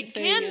extravagant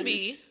thing. It can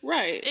be.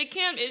 Right.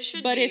 It should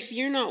be. But if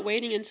you're not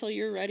waiting until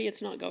you're ready,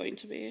 it's not going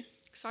to be.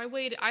 So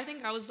I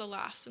think I was the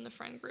last in the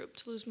friend group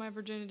to lose my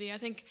virginity. I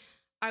think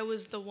I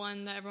was the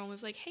one that everyone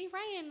was like, hey,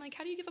 Ryan, like,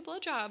 how do you give a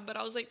blowjob? But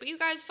I was like, but you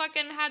guys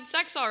fucking had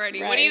sex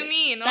already. Right. What do you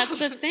mean? That's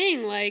the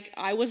thing. Like,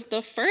 I was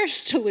the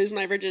first to lose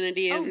my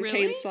virginity in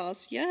cane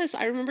sauce. Yes.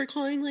 I remember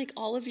calling, like,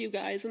 all of you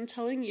guys and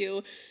telling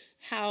you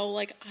how,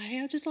 like, I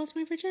had just lost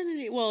my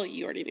virginity. Well,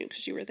 you already knew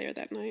because you were there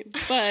that night.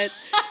 But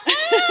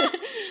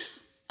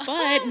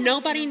but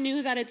nobody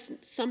knew that it's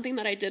something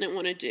that I didn't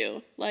want to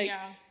do. Like,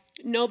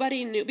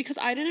 nobody knew, because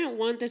I didn't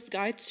want this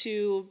guy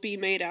to be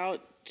made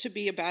out to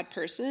be a bad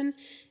person.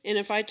 And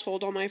if I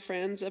told all my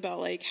friends about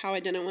like how I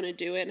didn't want to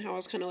do it and how I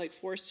was kind of like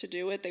forced to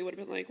do it, they would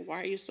have been like,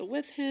 why are you still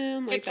with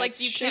him? Like, it's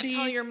like you can't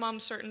tell your mom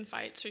certain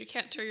fights, or you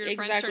can't tell your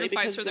friends certain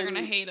fights, or they're going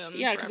to hate him.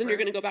 Yeah, because then you're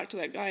going to go back to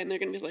that guy and they're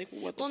going to be like,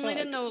 what the fuck? Well, we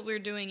didn't know what we were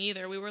doing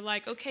either. We were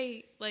like,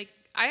 okay, like,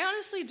 I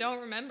honestly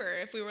don't remember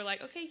if we were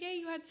like, okay, yeah,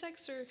 you had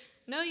sex, or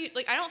no, you,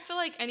 like, I don't feel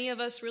like any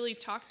of us really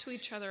talked to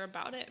each other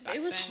about it back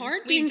then. It was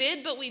hard being... We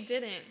did, but we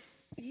didn't.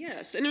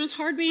 Yes, and it was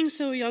hard being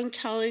so young,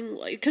 telling,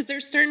 like, because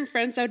there's certain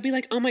friends that would be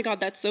like, oh my god,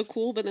 that's so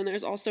cool, but then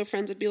there's also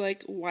friends that would be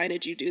like, why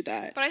did you do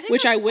that? But I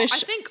think I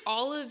think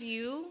all of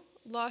you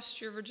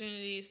lost your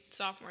virginity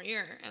sophomore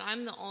year, and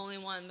I'm the only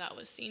one that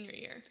was senior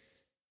year.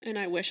 And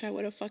I wish I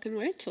would have fucking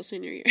waited till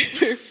senior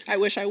year. I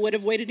wish I would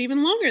have waited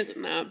even longer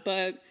than that,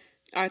 but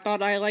I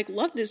thought I, like,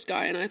 loved this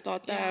guy, and I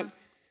thought that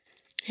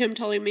him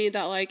telling me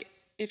that, like,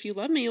 if you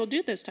love me, you'll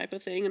do this type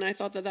of thing, and I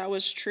thought that that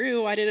was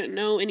true. I didn't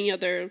know any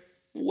other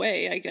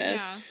way, I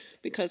guess,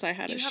 because I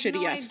had a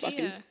shitty-ass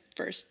fucking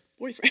first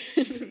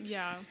boyfriend.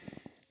 Yeah.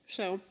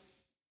 So,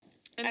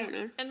 I don't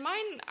know. And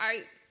mine,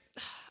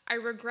 I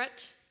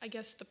regret, I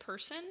guess, the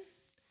person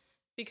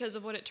because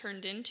of what it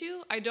turned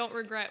into. I don't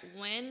regret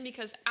when,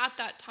 because at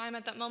that time,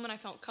 at that moment, I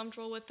felt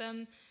comfortable with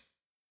them.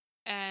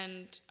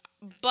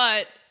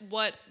 But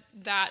what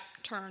that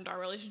turned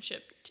our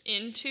relationship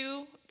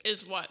into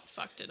is what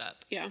fucked it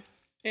up. Yeah.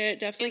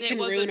 It definitely can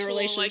ruin a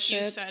relationship. Like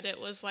you said, it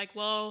was like,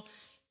 well,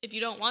 if you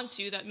don't want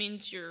to, that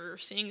means you're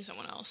seeing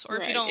someone else.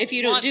 Or if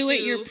you don't do it,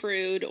 you're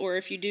prude. Or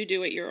if you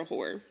do it, you're a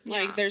whore.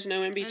 Like, there's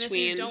no in between. And if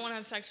you don't want to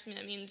have sex with me,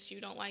 that means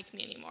you don't like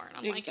me anymore. And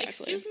I'm like,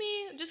 excuse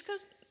me, just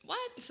because, what?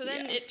 So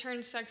then it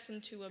turns sex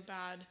into a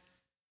bad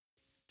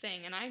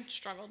thing. And I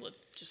struggled with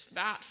just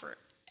that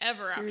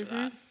forever after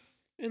that.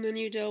 And then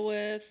you deal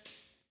with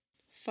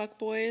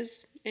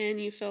fuckboys, and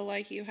you feel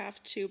like you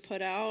have to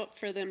put out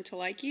for them to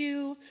like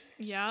you.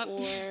 Yeah.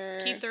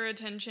 Or keep their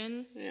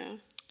attention. Yeah.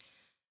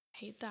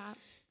 Hate that.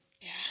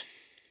 Yeah.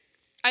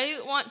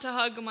 I want to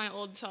hug my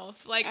old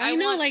self. Like, I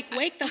know, like,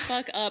 wake the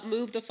fuck up,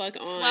 move the fuck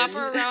on. Slap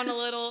her around a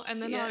little, and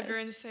then hug her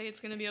and say,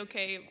 it's going to be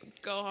okay,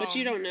 go home. But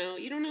you don't know.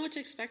 You don't know what to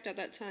expect at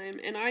that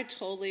time. And I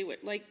totally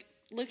would, like,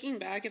 looking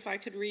back, if I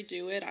could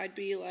redo it, I'd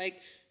be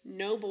like,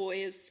 no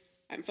boys.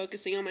 I'm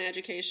focusing on my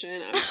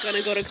education. I'm going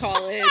to go to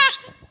college.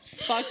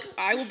 Fuck,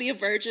 I will be a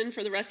virgin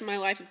for the rest of my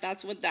life if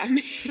that's what that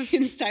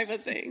means, type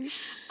of thing.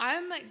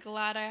 I'm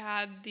glad I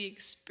had the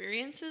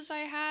experiences I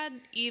had,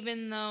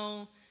 even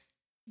though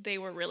they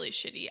were really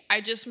shitty.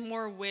 I just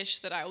more wish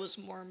that I was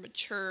more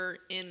mature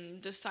in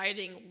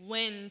deciding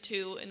when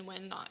to and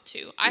when not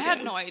to. I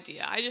had no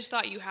idea. I just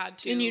thought you had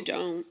to. And you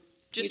don't.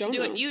 Just to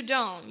do it. You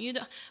don't.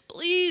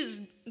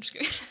 Please.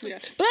 Yeah.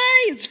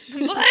 Please.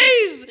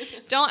 Please.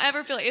 Don't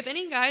ever feel like, if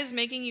any guy is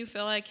making you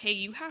feel like, hey,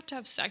 you have to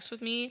have sex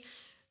with me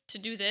to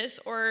do this,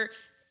 or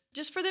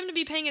just for them to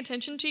be paying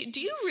attention to you.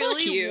 Do you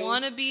really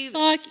want to be...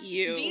 Fuck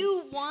you. Do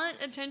you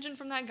want attention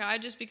from that guy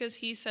just because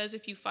he says,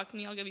 if you fuck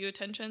me, I'll give you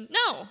attention?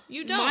 No,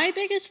 you don't. My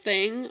biggest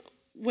thing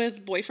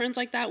with boyfriends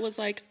like that was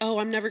like, oh,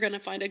 I'm never going to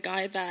find a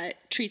guy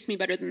that treats me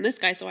better than this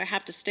guy, so I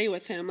have to stay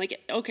with him.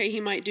 Like, okay, he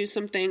might do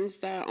some things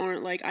that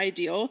aren't, like,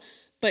 ideal,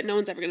 but no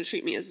one's ever going to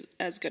treat me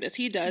as good as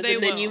he does.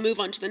 Then you move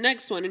on to the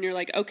next one, and you're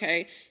like,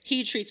 okay,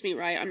 he treats me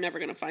right. I'm never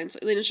going to find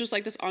something. And it's just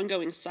like this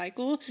ongoing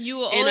cycle. You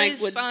will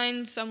always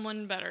find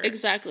someone better.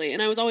 Exactly.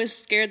 And I was always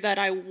scared that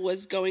I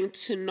was going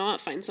to not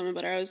find someone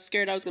better. I was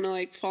scared I was going to,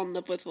 like, fall in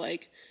love with,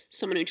 like,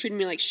 someone who treated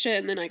me like shit,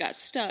 and then I got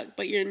stuck.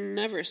 But you're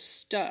never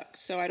stuck,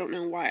 so I don't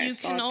know why I thought that. You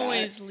can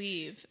always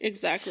leave.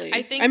 Exactly.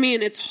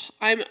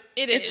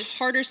 It's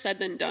harder said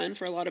than done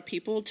for a lot of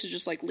people to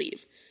just, like,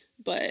 leave.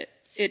 But...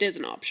 it is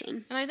an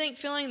option. And I think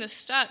feeling the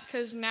stuck,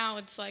 because now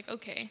it's like,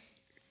 okay,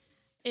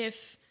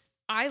 if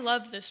I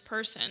love this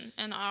person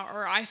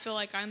or I feel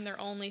like I'm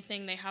their only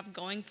thing they have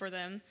going for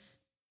them,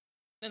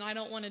 then I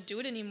don't want to do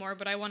it anymore,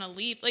 but I want to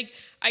leave. Like,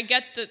 I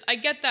get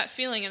that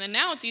feeling, and then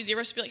now it's easier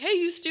for us to be like, hey,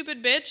 you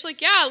stupid bitch,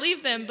 like, yeah,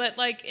 leave them. But,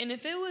 like, and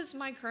if it was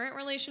my current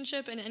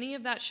relationship and any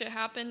of that shit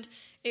happened,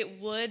 it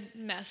would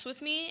mess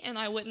with me, and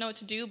I wouldn't know what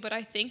to do, but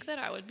I think that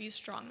I would be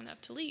strong enough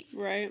to leave.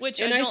 Right.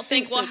 Which I don't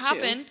think will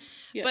happen,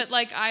 but,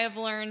 like, I have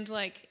learned,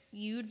 like,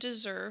 you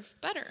deserve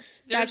better.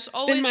 There's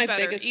always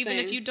better, even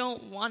if you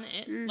don't want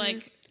it. Mm-hmm.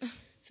 Like...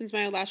 Since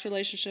my last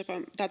relationship,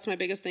 that's my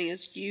biggest thing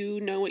is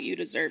you know what you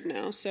deserve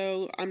now.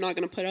 So I'm not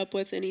going to put up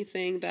with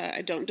anything that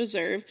I don't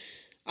deserve.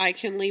 I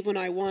can leave when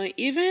I want.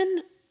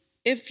 Even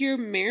if you're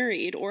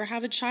married or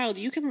have a child,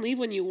 you can leave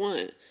when you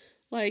want.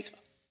 Like,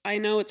 I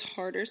know it's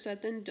harder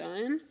said than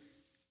done,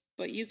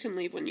 but you can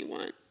leave when you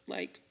want.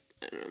 Like,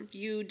 I don't know.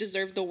 You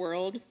deserve the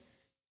world.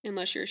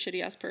 Unless you're a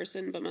shitty ass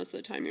person, but most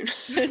of the time you're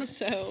not.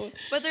 So,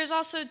 but there's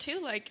also too,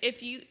 like,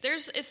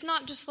 it's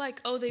not just like,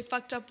 oh, they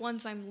fucked up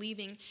once, I'm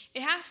leaving.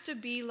 It has to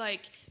be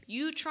like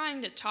you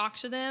trying to talk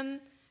to them,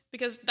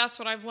 because that's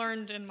what I've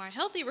learned in my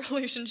healthy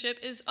relationship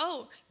is,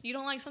 oh, you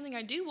don't like something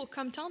I do? Well,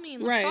 come tell me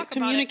and let's talk about it.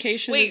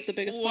 Communication is the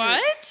biggest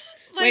part. What?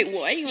 Like, wait,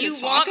 what? You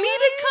want me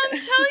to come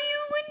tell you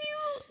when you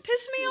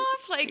piss me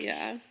off? Like,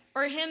 yeah.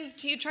 Or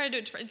he tried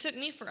to do it. It took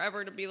me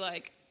forever to be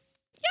like,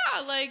 yeah,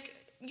 like,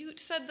 you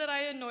said that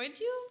I annoyed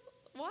you?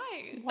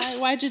 Why?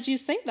 Why did you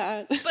say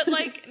that? But,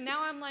 like,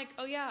 now I'm like,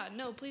 oh, yeah,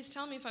 no, please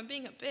tell me if I'm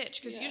being a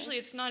bitch. Because usually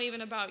it's not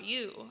even about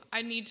you.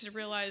 I need to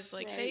realize,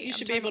 like, hey, you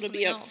should be able to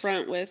be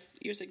upfront with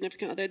your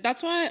significant other.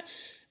 That's why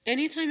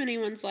anytime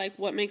anyone's like,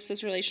 what makes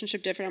this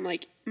relationship different? I'm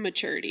like,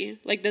 maturity.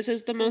 Like, this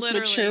is the most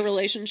mature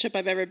relationship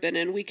I've ever been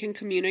in. We can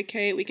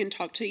communicate. We can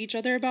talk to each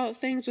other about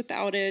things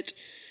without it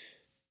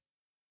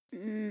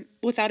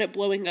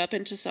blowing up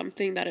into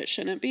something that it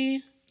shouldn't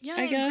be. Yeah,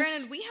 I guess.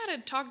 Granted, we had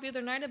a talk the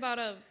other night about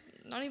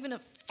not even a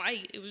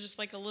fight. It was just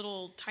like a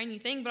little tiny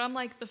thing. But I'm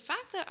like, the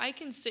fact that I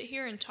can sit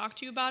here and talk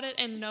to you about it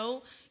and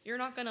know you're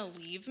not going to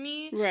leave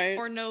me. Right.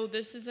 Or know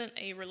this isn't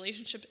a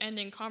relationship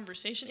ending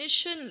conversation. It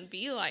shouldn't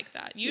be like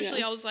that.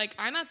 Usually I was like,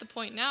 I'm at the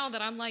point now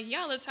that I'm like,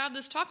 yeah, let's have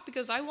this talk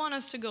because I want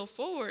us to go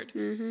forward.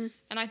 Mm-hmm.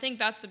 And I think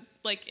that's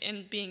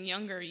in being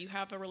younger, you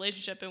have a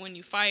relationship and when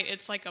you fight,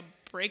 it's like a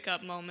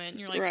breakup moment.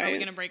 You're like, are we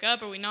going to break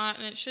up? Are we not?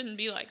 And it shouldn't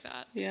be like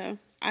that. Yeah.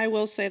 I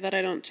will say that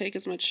I don't take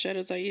as much shit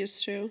as I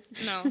used to.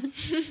 No.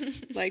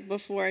 Like,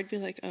 before, I'd be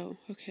like, oh,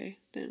 okay,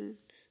 then,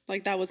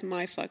 like, that was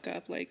my fuck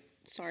up. Like,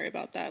 sorry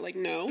about that. Like,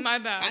 no. My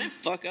bad. I didn't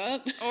fuck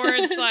up. Or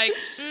it's like,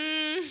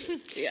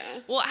 Yeah.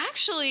 Well,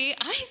 actually,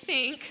 I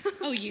think...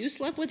 Oh, you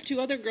slept with 2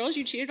 other girls?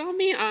 You cheated on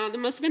me? That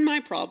must have been my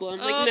problem.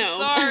 Like, no.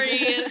 Sorry.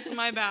 It's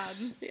my bad.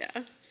 Yeah.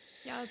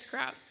 Yeah, that's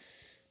crap.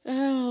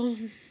 Oh,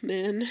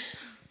 man.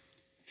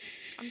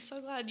 I'm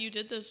so glad you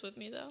did this with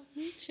me, though.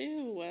 Me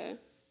too.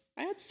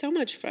 I had so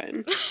much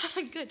fun.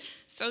 Good.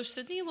 So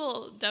Sydney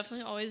will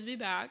definitely always be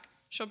back.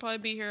 She'll probably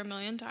be here a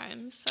million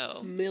times.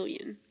 So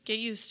get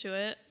used to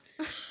it.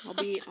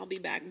 I'll be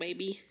back,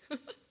 baby.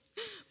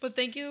 But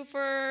thank you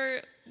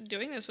for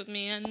doing this with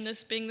me and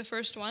this being the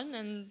first one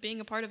and being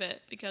a part of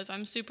it because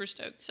I'm super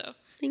stoked. So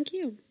thank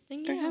you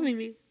for having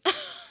me.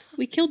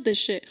 We killed this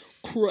shit.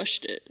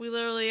 Crushed it. We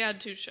literally had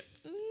 2 shots.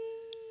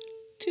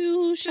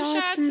 2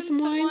 shots and some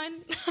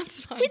wine.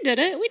 That's fine. We did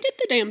it. We did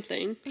the damn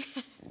thing.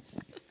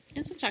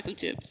 And some chocolate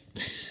chips.